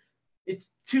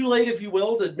it's too late, if you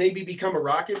will, to maybe become a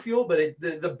rocket fuel, but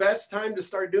the best time to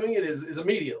start doing it is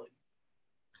immediately.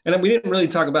 And we didn't really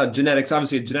talk about genetics.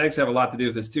 Obviously, genetics have a lot to do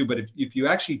with this too, but if you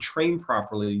actually train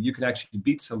properly, you can actually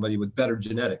beat somebody with better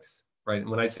genetics, right? And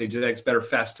when I say genetics, better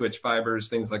fast twitch fibers,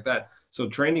 things like that. So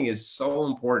training is so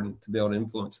important to be able to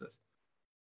influence this.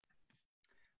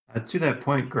 To that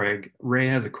point, Greg, Ray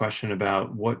has a question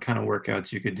about what kind of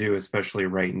workouts you could do, especially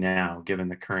right now, given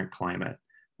the current climate.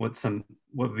 What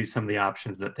would be some of the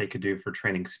options that they could do for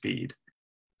training speed?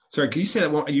 Sorry, can you say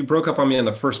that one? You broke up on me on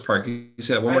the first part. Can you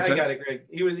say that one more time? I got it, Greg.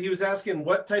 He was asking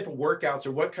what type of workouts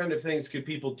or what kind of things could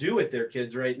people do with their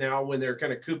kids right now when they're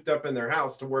kind of cooped up in their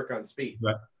house to work on speed.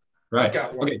 Right.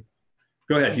 Okay.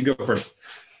 Go ahead. You go first.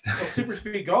 Well,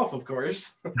 SuperSpeed golf, of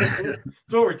course. That's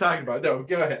what we're talking about. No,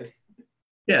 go ahead.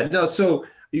 Yeah, no. So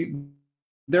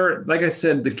like I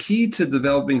said, the key to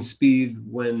developing speed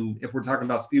if we're talking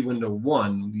about speed window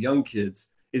 1, young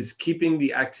kids, is keeping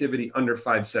the activity under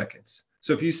 5 seconds.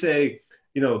 So if you say,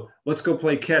 let's go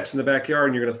play catch in the backyard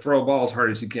and you're going to throw a ball as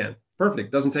hard as you can.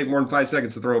 Perfect. Doesn't take more than 5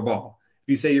 seconds to throw a ball.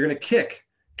 If you say you're going to kick,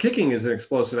 kicking is an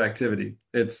explosive activity.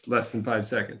 It's less than 5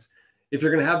 seconds. If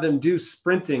you're going to have them do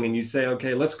sprinting and you say,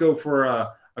 okay, let's go for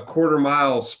a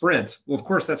quarter-mile sprint. Well, of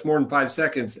course, that's more than 5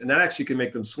 seconds, and that actually can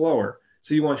make them slower.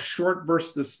 So you want short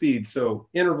bursts of speed. So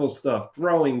interval stuff,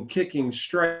 throwing, kicking,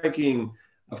 striking,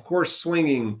 of course,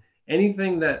 swinging,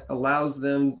 anything that allows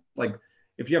them, like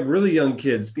if you have really young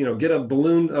kids, get a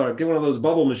balloon or get one of those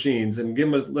bubble machines and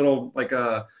give them a little,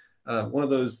 one of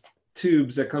those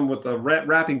tubes that come with a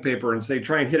wrapping paper and say,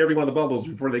 try and hit every one of the bubbles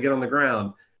before they get on the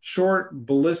ground. Short,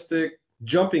 ballistic,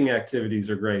 jumping activities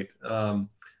are great.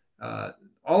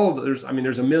 There's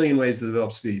a million ways to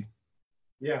develop speed.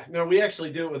 Yeah, no, we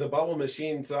actually do it with a bubble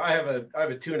machine. So I have a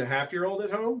 2.5-year-old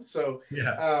at home. So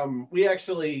we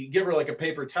actually give her like a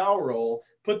paper towel roll,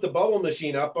 put the bubble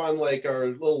machine up on like our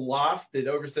little loft that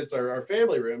oversits our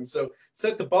family room. So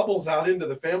set the bubbles out into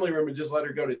the family room and just let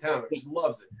her go to town. She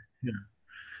loves it. Yeah.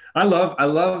 I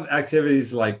love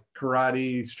activities like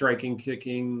karate, striking,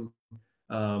 kicking.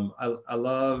 I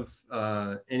love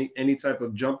any type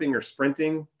of jumping or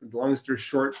sprinting, as long as they're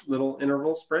short little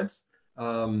interval sprints.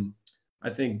 I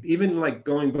think even like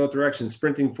going both directions,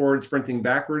 sprinting forward, sprinting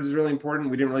backwards is really important.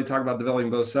 We didn't really talk about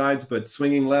developing both sides, but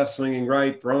swinging left, swinging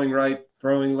right, throwing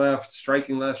left,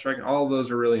 striking, all of those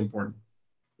are really important.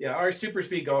 Yeah, our super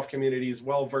speed golf community is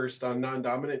well versed on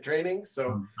non-dominant training.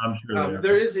 So I'm sure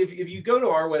there is, if you go to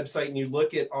our website and you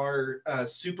look at our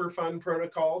super fun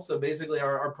protocol, so basically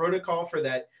our protocol for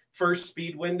that first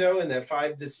speed window and that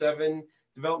 5 to 7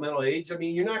 developmental age, I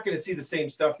mean, you're not going to see the same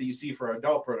stuff that you see for our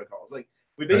adult protocols. Like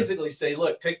we basically say,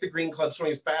 look, take the green club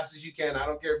swing as fast as you can. I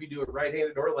don't care if you do it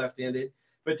right-handed or left-handed,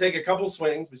 but take a couple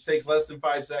swings, which takes less than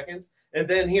 5 seconds. And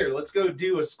then here, let's go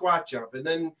do a squat jump. And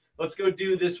then let's go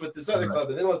do this with this other club.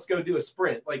 And then let's go do a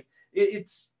sprint. Like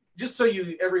it's just so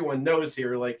everyone knows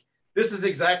here, like this is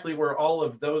exactly where all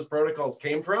of those protocols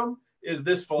came from, is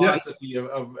this philosophy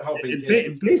of helping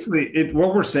kids. Basically,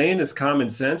 what we're saying is common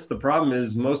sense. The problem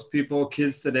is most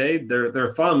kids today,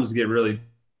 their thumbs get really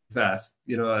fast,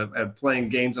 at playing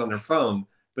games on their phone,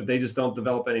 but they just don't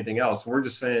develop anything else. We're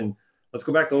just saying, let's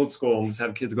go back to old school and just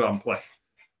have kids go out and play.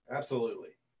 Absolutely.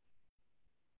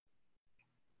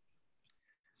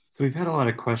 So we've had a lot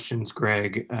of questions,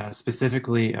 Greg,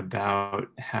 specifically about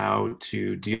how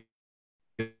to deal,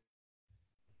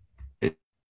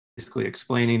 basically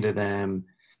explaining to them,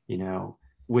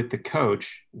 with the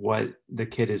coach, what the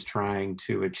kid is trying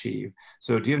to achieve.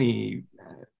 So do you have any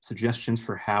suggestions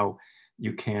for how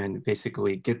you can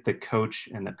basically get the coach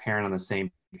and the parent on the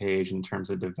same page in terms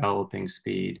of developing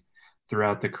speed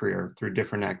throughout the career through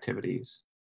different activities?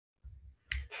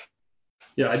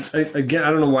 Yeah, again, I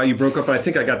don't know why you broke up, but I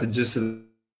think I got the gist of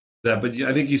that. But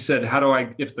I think you said,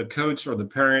 if the coach or the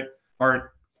parent aren't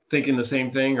thinking the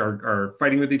same thing or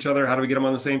fighting with each other, how do we get them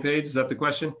on the same page? Is that the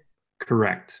question?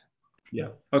 Correct. Yeah.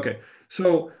 Okay.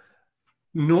 So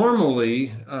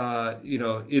normally,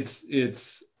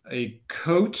 it's a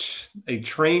coach, a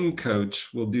trained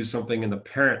coach will do something and the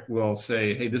parent will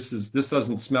say, hey, this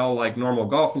doesn't smell like normal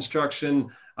golf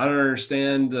instruction. I don't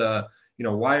understand.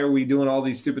 Why are we doing all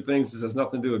these stupid things? This has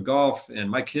nothing to do with golf, and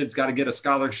my kid's got to get a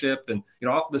scholarship, and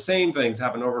the same things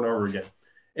happen over and over again.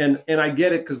 And I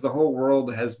get it, because the whole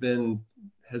world has been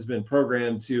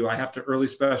programmed to, I have to early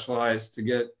specialize to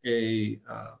get a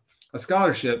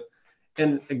scholarship.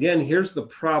 And again, here's the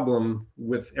problem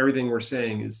with everything we're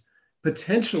saying is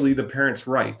potentially the parent's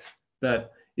right,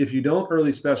 that if you don't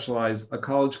early specialize, a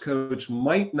college coach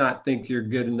might not think you're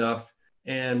good enough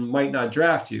and might not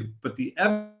draft you. But the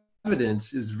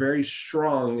evidence is very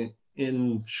strong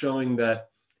in showing that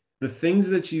the things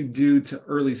that you do to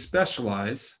early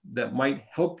specialize that might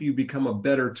help you become a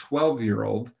better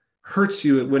 12-year-old hurts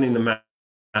you at winning the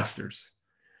Masters.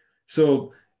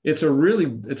 So it's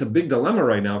a big dilemma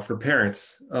right now for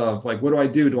parents of like, what do I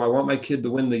do? Do I want my kid to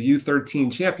win the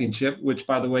U13 championship, which,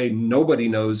 by the way, nobody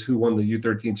knows who won the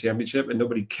U13 championship and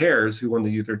nobody cares who won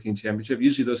the U13 championship.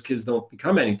 Usually those kids don't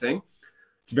become anything.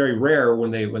 It's very rare when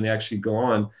they actually go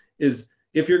on. Is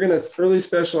if you're going to early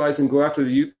specialize and go after the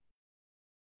youth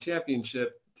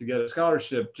championship to get a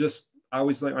scholarship, I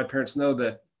always let my parents know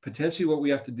that potentially what we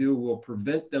have to do will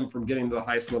prevent them from getting to the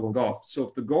highest level of golf. So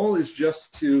if the goal is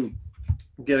just to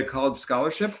get a college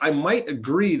scholarship, I might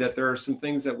agree that there are some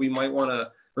things that we might want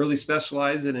to early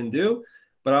specialize in and do,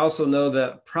 but I also know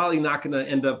that probably not going to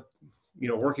end up,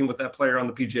 working with that player on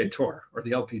the PGA Tour or the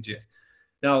LPGA.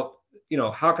 Now,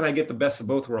 how can I get the best of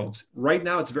both worlds? Right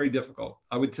now, it's very difficult.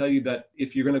 I would tell you that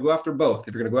if you're going to go after both,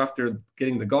 if you're going to go after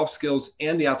getting the golf skills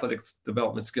and the athletics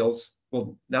development skills,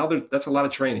 well, now that's a lot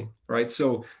of training, right?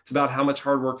 So it's about how much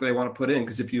hard work they want to put in.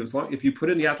 Because if you put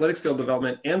in the athletic skill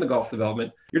development and the golf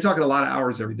development, you're talking a lot of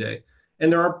hours every day. And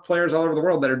there are players all over the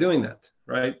world that are doing that,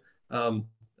 right?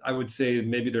 I would say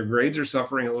maybe their grades are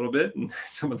suffering a little bit and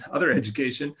some of the other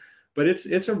education, but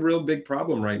it's a real big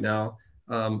problem right now.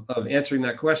 Of answering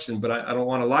that question, but I don't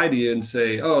want to lie to you and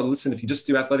say, oh, listen, if you just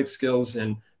do athletic skills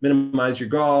and minimize your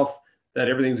golf, that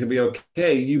everything's gonna be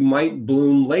okay. You might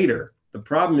bloom later. The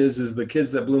problem is the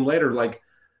kids that bloom later, like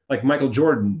Michael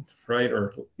Jordan, right?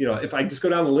 Or if I just go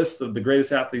down the list of the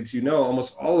greatest athletes,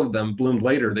 almost all of them bloomed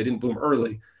later. They didn't bloom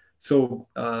early. So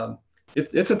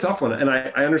it's a tough one, and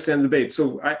I understand the debate.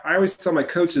 So I always tell my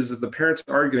coaches, if the parents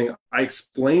are arguing, I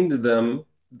explain to them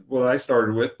what I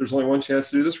started with. There's only one chance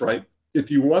to do this right. If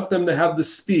you want them to have the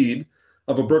speed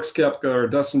of a Brooks Koepka or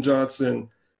Dustin Johnson,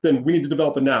 then we need to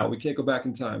develop it now. We can't go back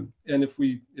in time. And if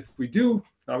we do,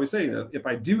 I always say, if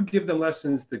I do give them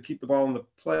lessons to keep the ball in the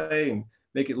play and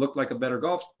make it look like a better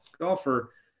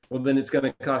golfer, well, then it's going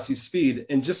to cost you speed.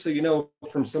 And just so you know,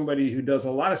 from somebody who does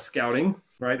a lot of scouting,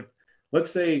 right? Let's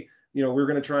say, we're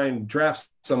going to try and draft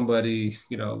somebody,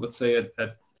 let's say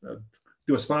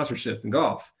do a sponsorship in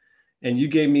golf. And you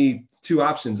gave me two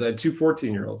options. I had two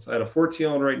 14-year-olds. I had a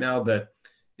 14-year-old right now that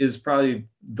is probably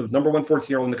the number one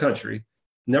 14-year-old in the country.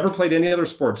 Never played any other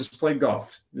sport, just played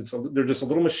golf. They're just a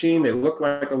little machine. They look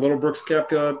like a little Brooks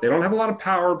Koepka. They don't have a lot of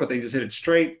power, but they just hit it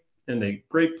straight. and a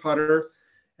great putter.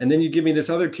 And then you give me this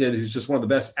other kid who's just one of the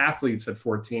best athletes at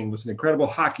 14, was an incredible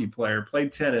hockey player,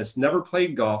 played tennis, never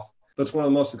played golf, but it's one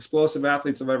of the most explosive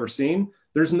athletes I've ever seen.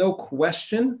 There's no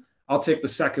question I'll take the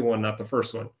second one, not the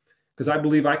first one, because I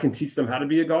believe I can teach them how to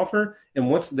be a golfer. And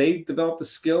once they develop the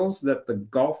skills that the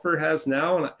golfer has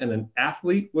now, and an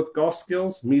athlete with golf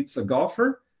skills meets a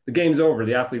golfer, the game's over.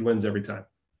 The athlete wins every time.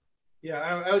 Yeah,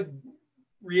 I would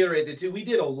reiterate that too. We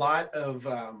did a lot of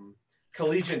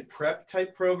collegiate prep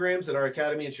type programs at our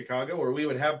academy in Chicago, where we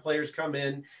would have players come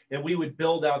in and we would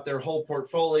build out their whole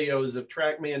portfolios of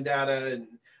TrackMan data and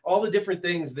all the different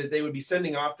things that they would be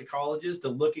sending off to colleges to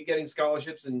look at getting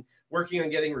scholarships and working on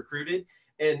getting recruited.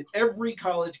 And every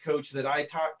college coach that I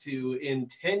talked to in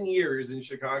 10 years in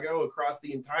Chicago across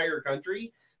the entire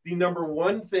country, the number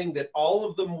one thing that all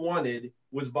of them wanted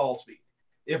was ball speed.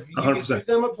 If you 100%. give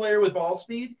them a player with ball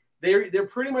speed, they're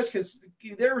pretty much,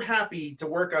 they're happy to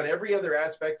work on every other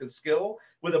aspect of skill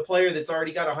with a player that's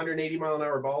already got 180 mile an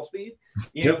hour ball speed.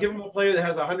 You know, give them a player that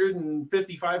has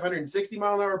 155, 160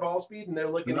 mile an hour ball speed, and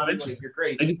they're looking at you like you're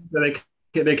crazy.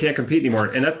 They can't compete anymore,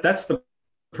 and that's the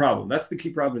problem. That's the key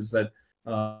problem, is that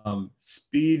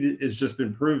speed has just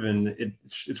been proven.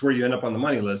 It's where you end up on the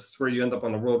money list. It's where you end up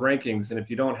on the world rankings. And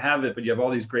if you don't have it, but you have all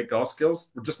these great golf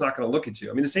skills, we're just not going to look at you.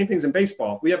 I mean, the same thing's in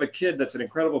baseball. If we have a kid that's an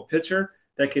incredible pitcher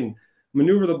that can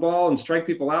maneuver the ball and strike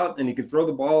people out, and he can throw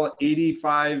the ball at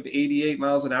 85, 88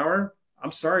 miles an hour,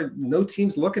 I'm sorry, no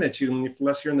team's looking at you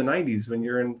unless you're in the 90s when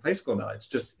you're in high school now. It's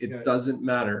just, it doesn't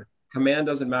matter. Command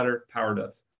doesn't matter. Power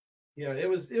does. Yeah, it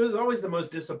was always the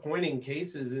most disappointing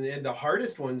cases and the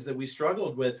hardest ones that we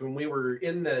struggled with when we were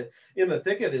in the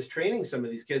thick of this training. Some of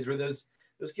these kids were those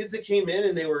kids that came in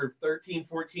and they were 13,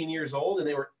 14 years old, and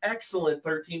they were excellent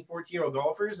 13, 14-year-old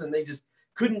golfers, and they just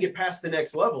couldn't get past the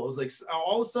next level. It was like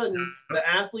all of a sudden the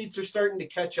athletes are starting to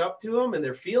catch up to them and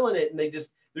they're feeling it, and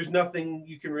there's nothing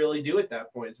you can really do at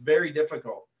that point. It's very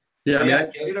difficult. Yeah, I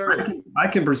mean, I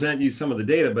can present you some of the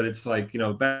data, but it's like,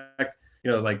 back,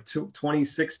 like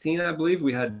 2016, I believe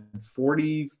we had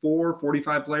 44,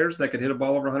 45 players that could hit a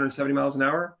ball over 170 miles an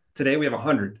hour. Today we have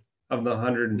 100 of the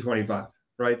 125,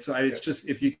 right? So it's just,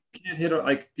 if you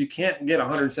can't you can't get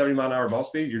 170 mile an hour ball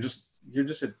speed,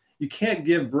 you can't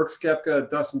give Brooks Koepka,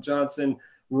 Dustin Johnson,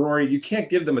 Rory, you can't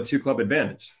give them a 2-club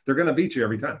advantage. They're going to beat you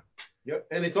every time. Yep,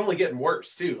 and it's only getting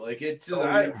worse too. Like it's just,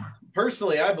 I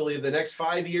believe the next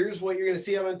 5 years, what you're going to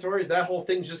see on tour is that whole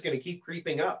thing's just going to keep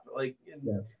creeping up. Like,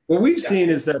 what we've seen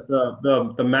is that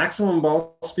the maximum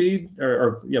ball speed,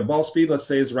 ball speed, let's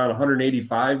say, is around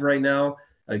 185 right now.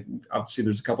 Like, obviously,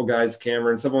 there's a couple guys,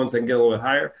 Cameron, some ones that can get a little bit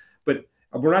higher, but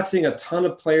we're not seeing a ton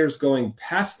of players going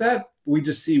past that. We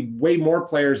just see way more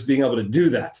players being able to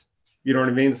do that. You know what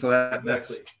I mean? So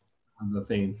that's the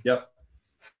theme. Yep.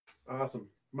 Awesome.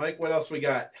 Mike, what else we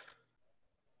got?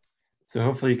 So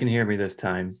hopefully you can hear me this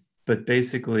time. But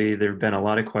basically, there have been a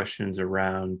lot of questions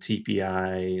around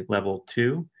TPI level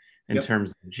 2 in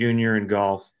terms of junior and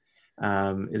golf,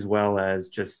 as well as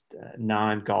just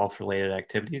non-golf related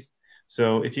activities.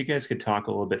 So if you guys could talk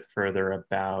a little bit further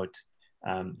about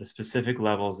the specific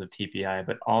levels of TPI,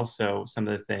 but also some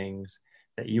of the things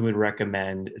that you would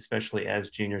recommend, especially as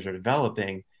juniors are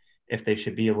developing, if they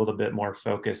should be a little bit more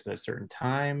focused at a certain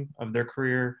time of their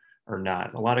career or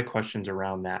not. A lot of questions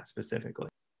around that specifically.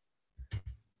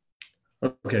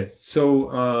 Okay,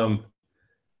 so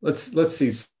let's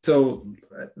see. So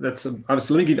that's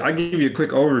obviously, I'll give you a quick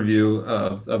overview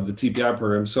of the TPI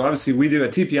program. So obviously we do a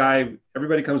TPI,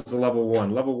 everybody comes to level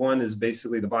 1. Level 1 is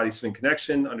basically the body swing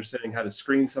connection, understanding how to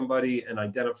screen somebody and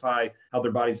identify how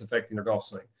their body's affecting their golf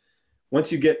swing. Once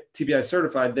you get TPI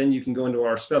certified, then you can go into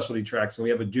our specialty tracks, and we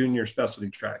have a junior specialty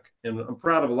track. And I'm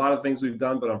proud of a lot of things we've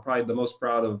done, but I'm probably the most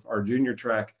proud of our junior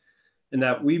track, in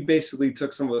that we basically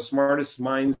took some of the smartest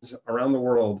minds around the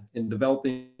world in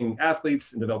developing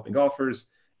athletes and developing golfers,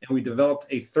 and we developed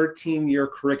a 13-year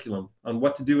curriculum on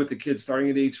what to do with the kids starting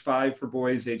at age 5 for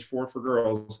boys, age 4 for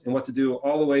girls, and what to do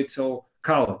all the way till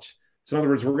college. So in other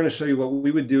words, we're going to show you what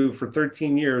we would do for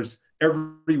 13 years,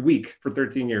 every week for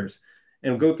 13 years.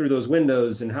 And go through those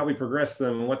windows and how we progress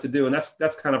them and what to do. And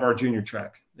that's kind of our junior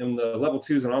track. And the level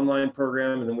 2 is an online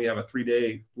program. And then we have a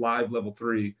 3-day live level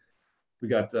 3. We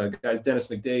got guys, Dennis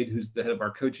McDade, who's the head of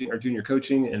our coaching, our junior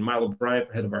coaching, and Milo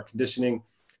Bryant, head of our conditioning,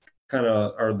 kind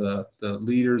of are the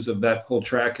leaders of that whole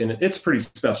track. And it's pretty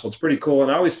special. It's pretty cool.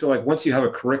 And I always feel like once you have a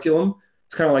curriculum,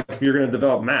 it's kind of like if you're going to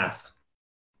develop math.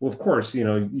 Well, of course,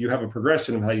 you have a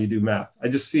progression of how you do math. I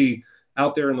just see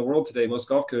out there in the world today, most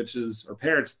golf coaches or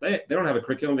parents, they don't have a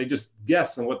curriculum. They just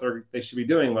guess on what they should be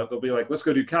doing. They'll be like, let's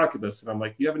go do calculus. And I'm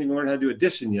like, you haven't even learned how to do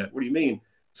addition yet. What do you mean?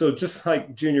 So just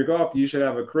like junior golf, you should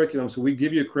have a curriculum. So we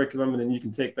give you a curriculum, and then you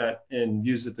can take that and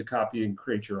use it to copy and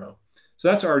create your own. So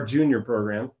that's our junior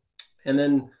program. And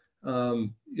then, the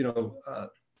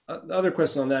other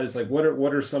question on that is like, what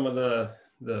are some of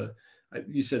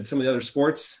you said some of the other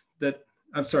sports that,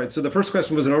 I'm sorry. So the first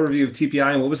question was an overview of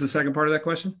TPI. And what was the second part of that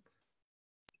question?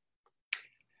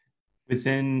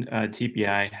 Within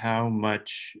TPI, how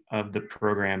much of the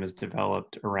program is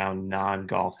developed around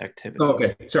non-golf activities? Oh,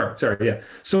 okay, sorry, yeah.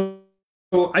 So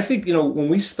I think, when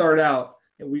we start out,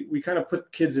 we kind of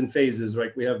put kids in phases,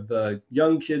 right? We have the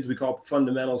young kids, we call it the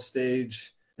fundamental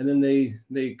stage. And then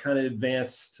they kind of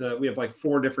advance to, we have like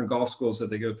 4 different golf schools that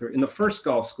they go through. In the first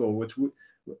golf school, which we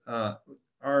call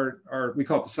it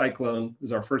the Cyclone,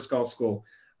 is our first golf school.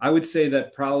 I would say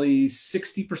that probably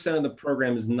 60% of the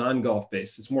program is non-golf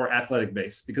based. It's more athletic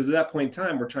based, because at that point in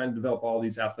time, we're trying to develop all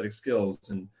these athletic skills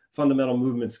and fundamental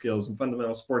movement skills and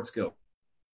fundamental sports skills.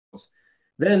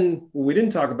 Then what we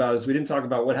didn't talk about is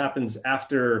what happens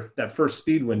after that first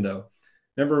speed window.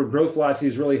 Remember, growth velocity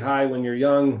is really high when you're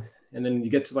young. And then you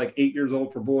get to like 8 years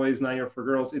old for boys, 9 years for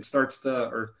girls,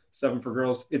 or 7 for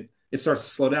girls, it starts to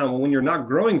slow down. Well, when you're not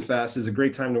growing fast is a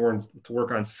great time to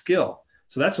work on skill.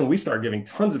 So that's when we start giving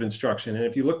tons of instruction. And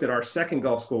if you looked at our second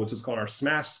golf school, which is called our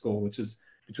Smash School, which is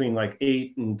between like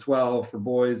 8 and 12 for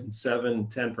boys and 7 and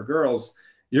 10 for girls,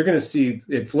 you're going to see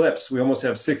it flips. We almost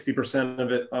have 60%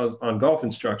 of it on golf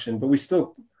instruction, but we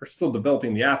are still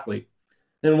developing the athlete.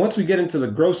 Then once we get into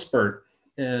the growth spurt,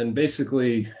 and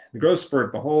basically the growth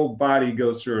spurt, the whole body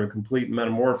goes through a complete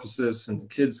metamorphosis, and the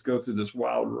kids go through this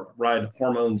wild ride of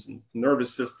hormones and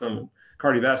nervous system and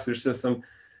cardiovascular system.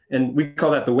 And we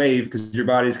call that the wave, because your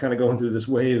body's kind of going through this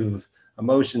wave of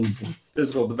emotions and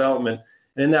physical development.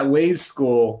 And in that wave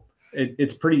school,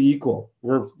 it's pretty equal.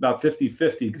 We're about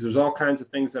 50-50, because there's all kinds of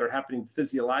things that are happening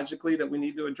physiologically that we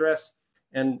need to address.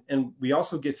 And we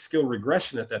also get skill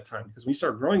regression at that time, because when you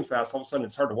start growing fast, all of a sudden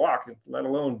it's hard to walk, let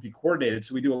alone be coordinated.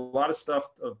 So we do a lot of stuff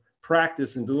of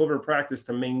practice and deliberate practice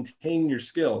to maintain your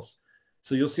skills.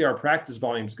 So you'll see our practice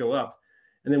volumes go up.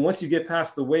 And then once you get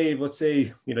past the wave, let's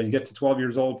say, you get to 12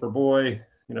 years old for boy,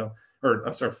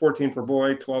 14 for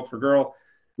boy, 12 for girl,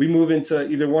 we move into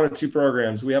either one of 2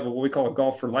 programs. We have what we call a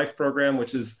Golf for Life program,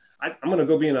 which is, I'm going to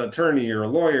go be an attorney or a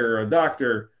lawyer or a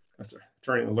doctor.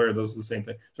 Attorney and a lawyer, those are the same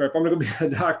thing. So if I'm going to be a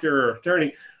doctor or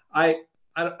attorney, I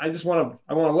just want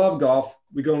to love golf.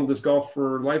 We go into this Golf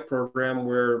for Life program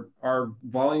where our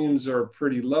volumes are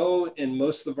pretty low, and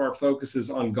most of our focus is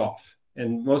on golf,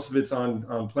 and most of it's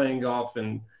on playing golf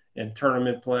and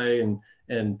tournament play and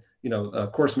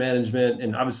course management,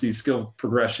 and obviously skill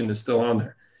progression is still on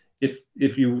there.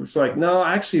 If you it's like, no,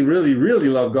 I actually really, really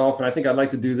love golf, and I think I'd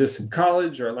like to do this in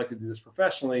college, or I'd like to do this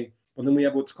professionally. Well, then we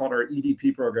have what's called our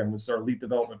EDP program, which is our elite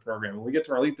development program. When we get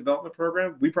to our elite development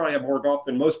program, we probably have more golf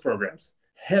than most programs.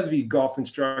 Heavy golf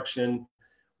instruction.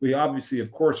 We obviously,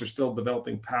 of course, are still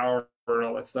developing power and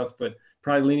all that stuff, but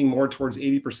probably leaning more towards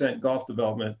 80% golf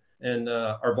development. And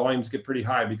our volumes get pretty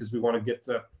high, because we're going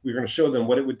to show them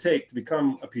what it would take to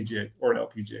become a PGA or an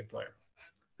LPGA player.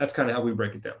 That's kind of how we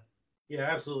break it down. Yeah,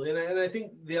 absolutely. And I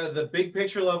think the big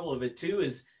picture level of it too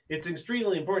is, it's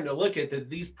extremely important to look at that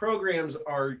these programs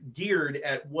are geared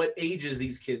at what ages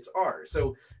these kids are.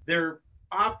 So they're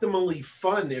optimally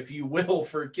fun, if you will,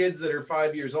 for kids that are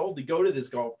 5 years old to go to this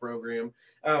golf program.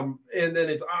 And then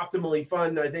it's optimally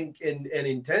fun, I think, and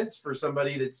intense for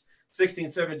somebody that's 16,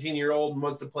 17-year-old and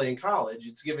wants to play in college.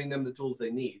 It's giving them the tools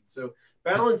they need. So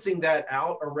balancing that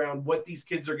out around what these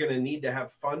kids are going to need to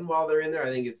have fun while they're in there,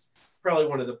 I think it's probably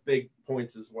one of the big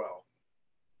points as well.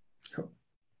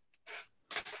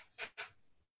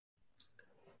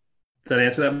 Did that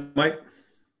answer that, Mike?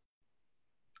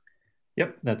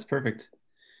 Yep, that's perfect.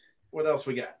 What else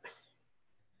we got?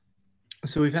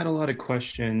 So we've had a lot of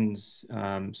questions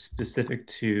specific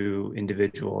to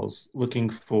individuals looking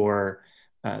for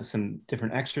some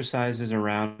different exercises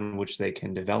around which they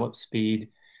can develop speed.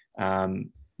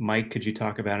 Mike, could you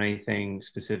talk about anything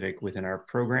specific within our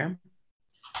program?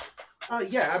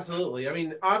 Yeah, absolutely. I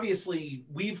mean, obviously,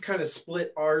 we've kind of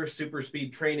split our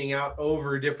SuperSpeed training out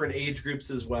over different age groups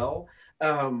as well.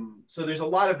 So there's a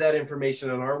lot of that information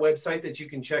on our website that you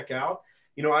can check out.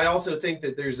 I also think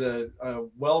that there's a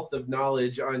wealth of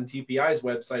knowledge on TPI's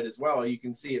website as well. You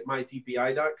can see at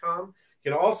mytpi.com.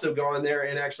 You can also go on there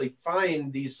and actually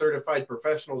find these certified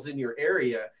professionals in your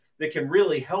area that can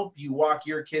really help you walk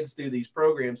your kids through these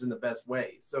programs in the best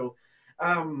way. So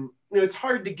it's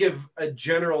hard to give a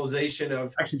generalization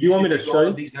of, actually, do you want me to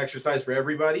show these exercises for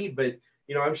everybody, but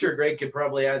I'm sure Greg could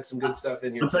probably add some good stuff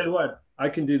in here. I'll tell you what, I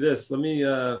can do this. Let me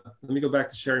go back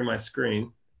to sharing my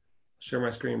screen. Share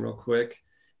my screen real quick.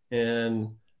 And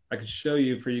I could show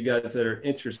you for you guys that are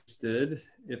interested.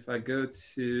 If I go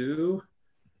to,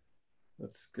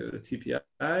 let's go to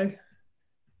TPI,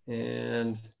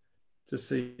 and just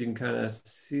so you can kind of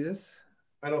see this.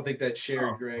 I don't think that's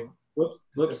shared, Greg. Whoops.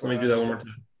 Let me do that one more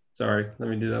time. Sorry, let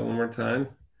me do that one more time.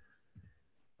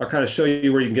 I'll kind of show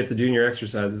you where you can get the junior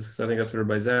exercises, because I think that's what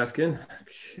everybody's asking.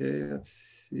 Okay, let's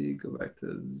see. Go back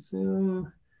to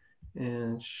Zoom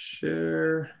and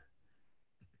share.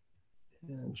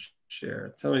 And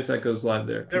share. Tell me if that goes live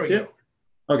there. There we go.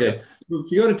 Okay. So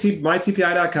if you go to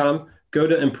mytpi.com, go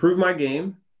to Improve My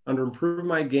Game. Under Improve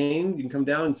My Game, you can come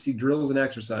down and see drills and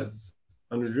exercises.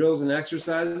 Under drills and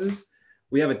exercises,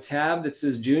 we have a tab that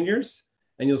says juniors,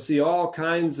 and you'll see all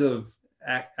kinds of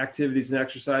activities and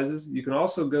exercises. You can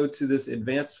also go to this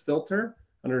advanced filter.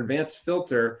 Under advanced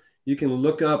filter, you can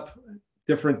look up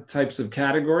different types of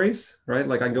categories, right?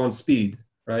 Like I can go in speed,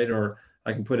 right? Or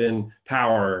I can put in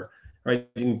power, right?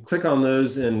 You can click on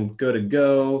those and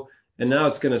go, and now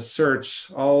it's going to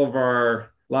search all of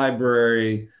our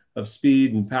library of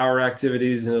speed and power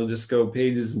activities, and it'll just go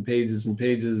pages and pages and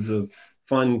pages of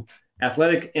fun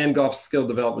athletic and golf skill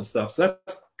development stuff. So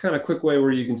that's kind of a quick way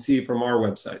where you can see from our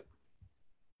website.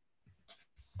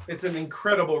 It's an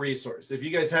incredible resource. If you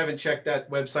guys haven't checked that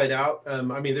website out, I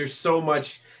mean, there's so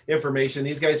much information.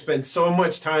 These guys spend so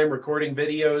much time recording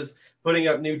videos, putting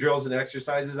up new drills and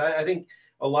exercises. I think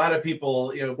a lot of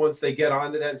people, you know, once they get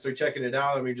onto that and start checking it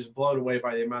out, I mean, just blown away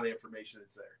by the amount of information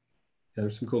that's there. Yeah,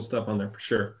 there's some cool stuff on there for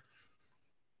sure.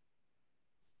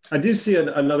 I do see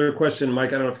another question,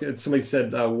 Mike. I don't know if somebody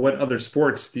said, what other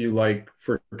sports do you like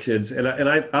for kids? And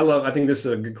I think this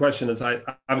is a good question.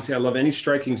 Obviously I love any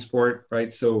striking sport,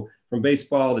 right? So from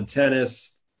baseball to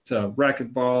tennis to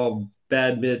racquetball,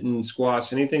 badminton,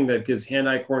 squash, anything that gives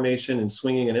hand-eye coordination and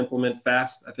swinging an implement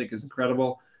fast, I think is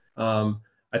incredible.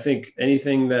 I think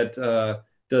anything that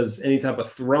does any type of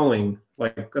throwing,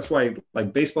 like that's why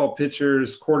like baseball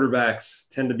pitchers, quarterbacks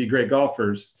tend to be great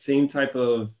golfers. Same type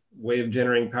of way of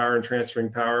generating power and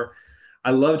transferring power.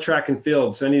 I love track and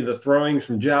field. So any of the throwings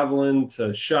from javelin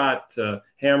to shot to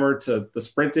hammer to the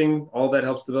sprinting, all that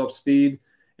helps develop speed.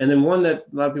 And then one that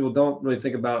a lot of people don't really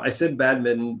think about, I said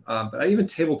badminton, but even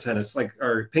table tennis,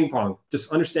 or ping pong,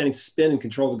 just understanding spin and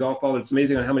control of the golf ball. It's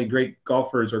amazing on how many great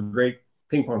golfers are great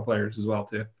ping pong players as well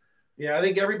too. Yeah, I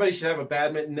think everybody should have a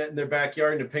badminton net in their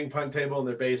backyard and a ping pong table in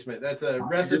their basement. That's a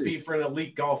recipe for an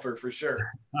elite golfer for sure.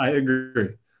 I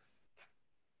agree.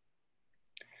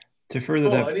 To further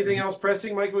that, anything else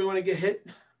pressing, Mike, we want to get hit?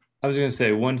 I was going to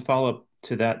say one follow-up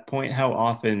to that point. How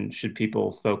often should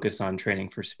people focus on training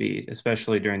for speed,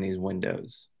 especially during these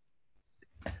windows?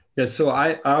 Yeah, so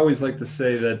I always like to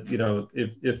say that, you know,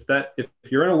 if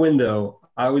you're in a window,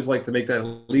 I always like to make that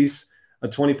at least a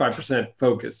 25%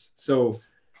 focus. So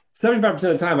 75% of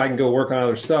the time I can go work on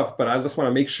other stuff, but I just want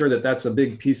to make sure that that's a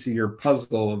big piece of your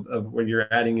puzzle of when you're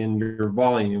adding in your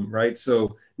volume, right?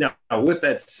 So now with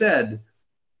that said,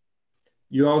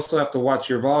 you also have to watch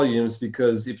your volumes,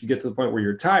 because if you get to the point where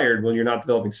you're tired, when you're not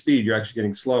developing speed, you're actually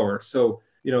getting slower. So,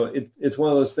 you know, it's one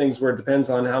of those things where it depends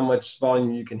on how much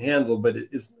volume you can handle, but it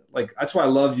is like, that's why I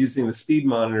love using the speed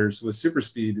monitors with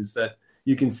SuperSpeed, is that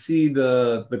you can see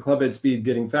the club head speed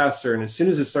getting faster. And as soon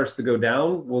as it starts to go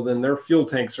down, well, then their fuel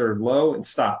tanks are low and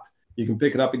stop. You can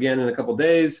pick it up again in a couple of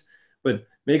days, but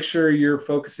make sure you're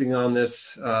focusing on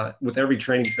this with every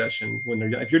training session.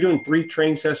 If you're doing 3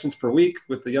 training sessions per week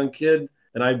with a young kid,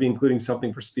 then I'd be including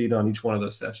something for speed on each one of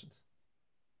those sessions.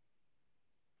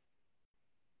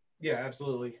 Yeah,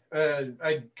 absolutely.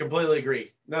 I completely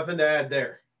agree. Nothing to add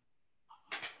there.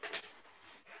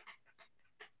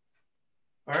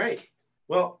 All right.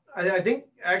 Well, I think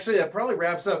actually that probably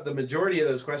wraps up the majority of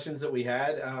those questions that we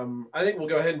had. I think we'll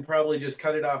go ahead and probably just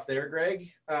cut it off there, Greg.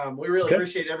 We really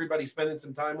appreciate everybody spending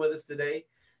some time with us today.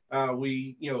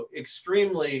 We're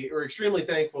extremely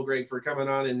thankful, Greg, for coming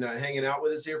on and hanging out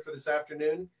with us here for this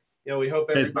afternoon. You know, we hope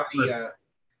everybody,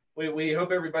 we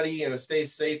hope everybody, you know,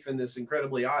 stays safe in this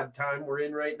incredibly odd time we're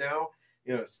in right now.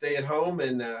 You know, stay at home,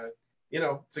 and you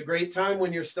know, it's a great time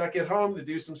when you're stuck at home to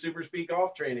do some SuperSpeed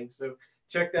golf training. So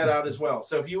check that out as well.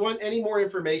 So if you want any more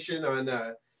information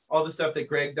on all the stuff that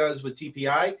Greg does with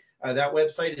TPI, that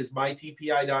website is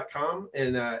mytpi.com,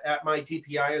 and at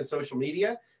mytpi on social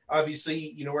media.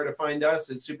 Obviously, you know where to find us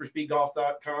at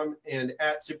superspeedgolf.com and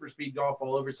at superspeedgolf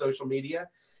all over social media.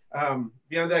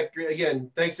 Beyond that,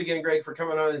 again, thanks again, Greg, for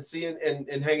coming on and seeing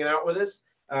and hanging out with us.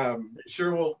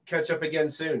 Sure, we'll catch up again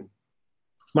soon.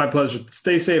 It's my pleasure.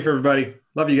 Stay safe, everybody.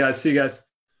 Love you guys. See you guys.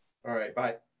 All right.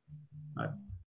 Bye. Bye.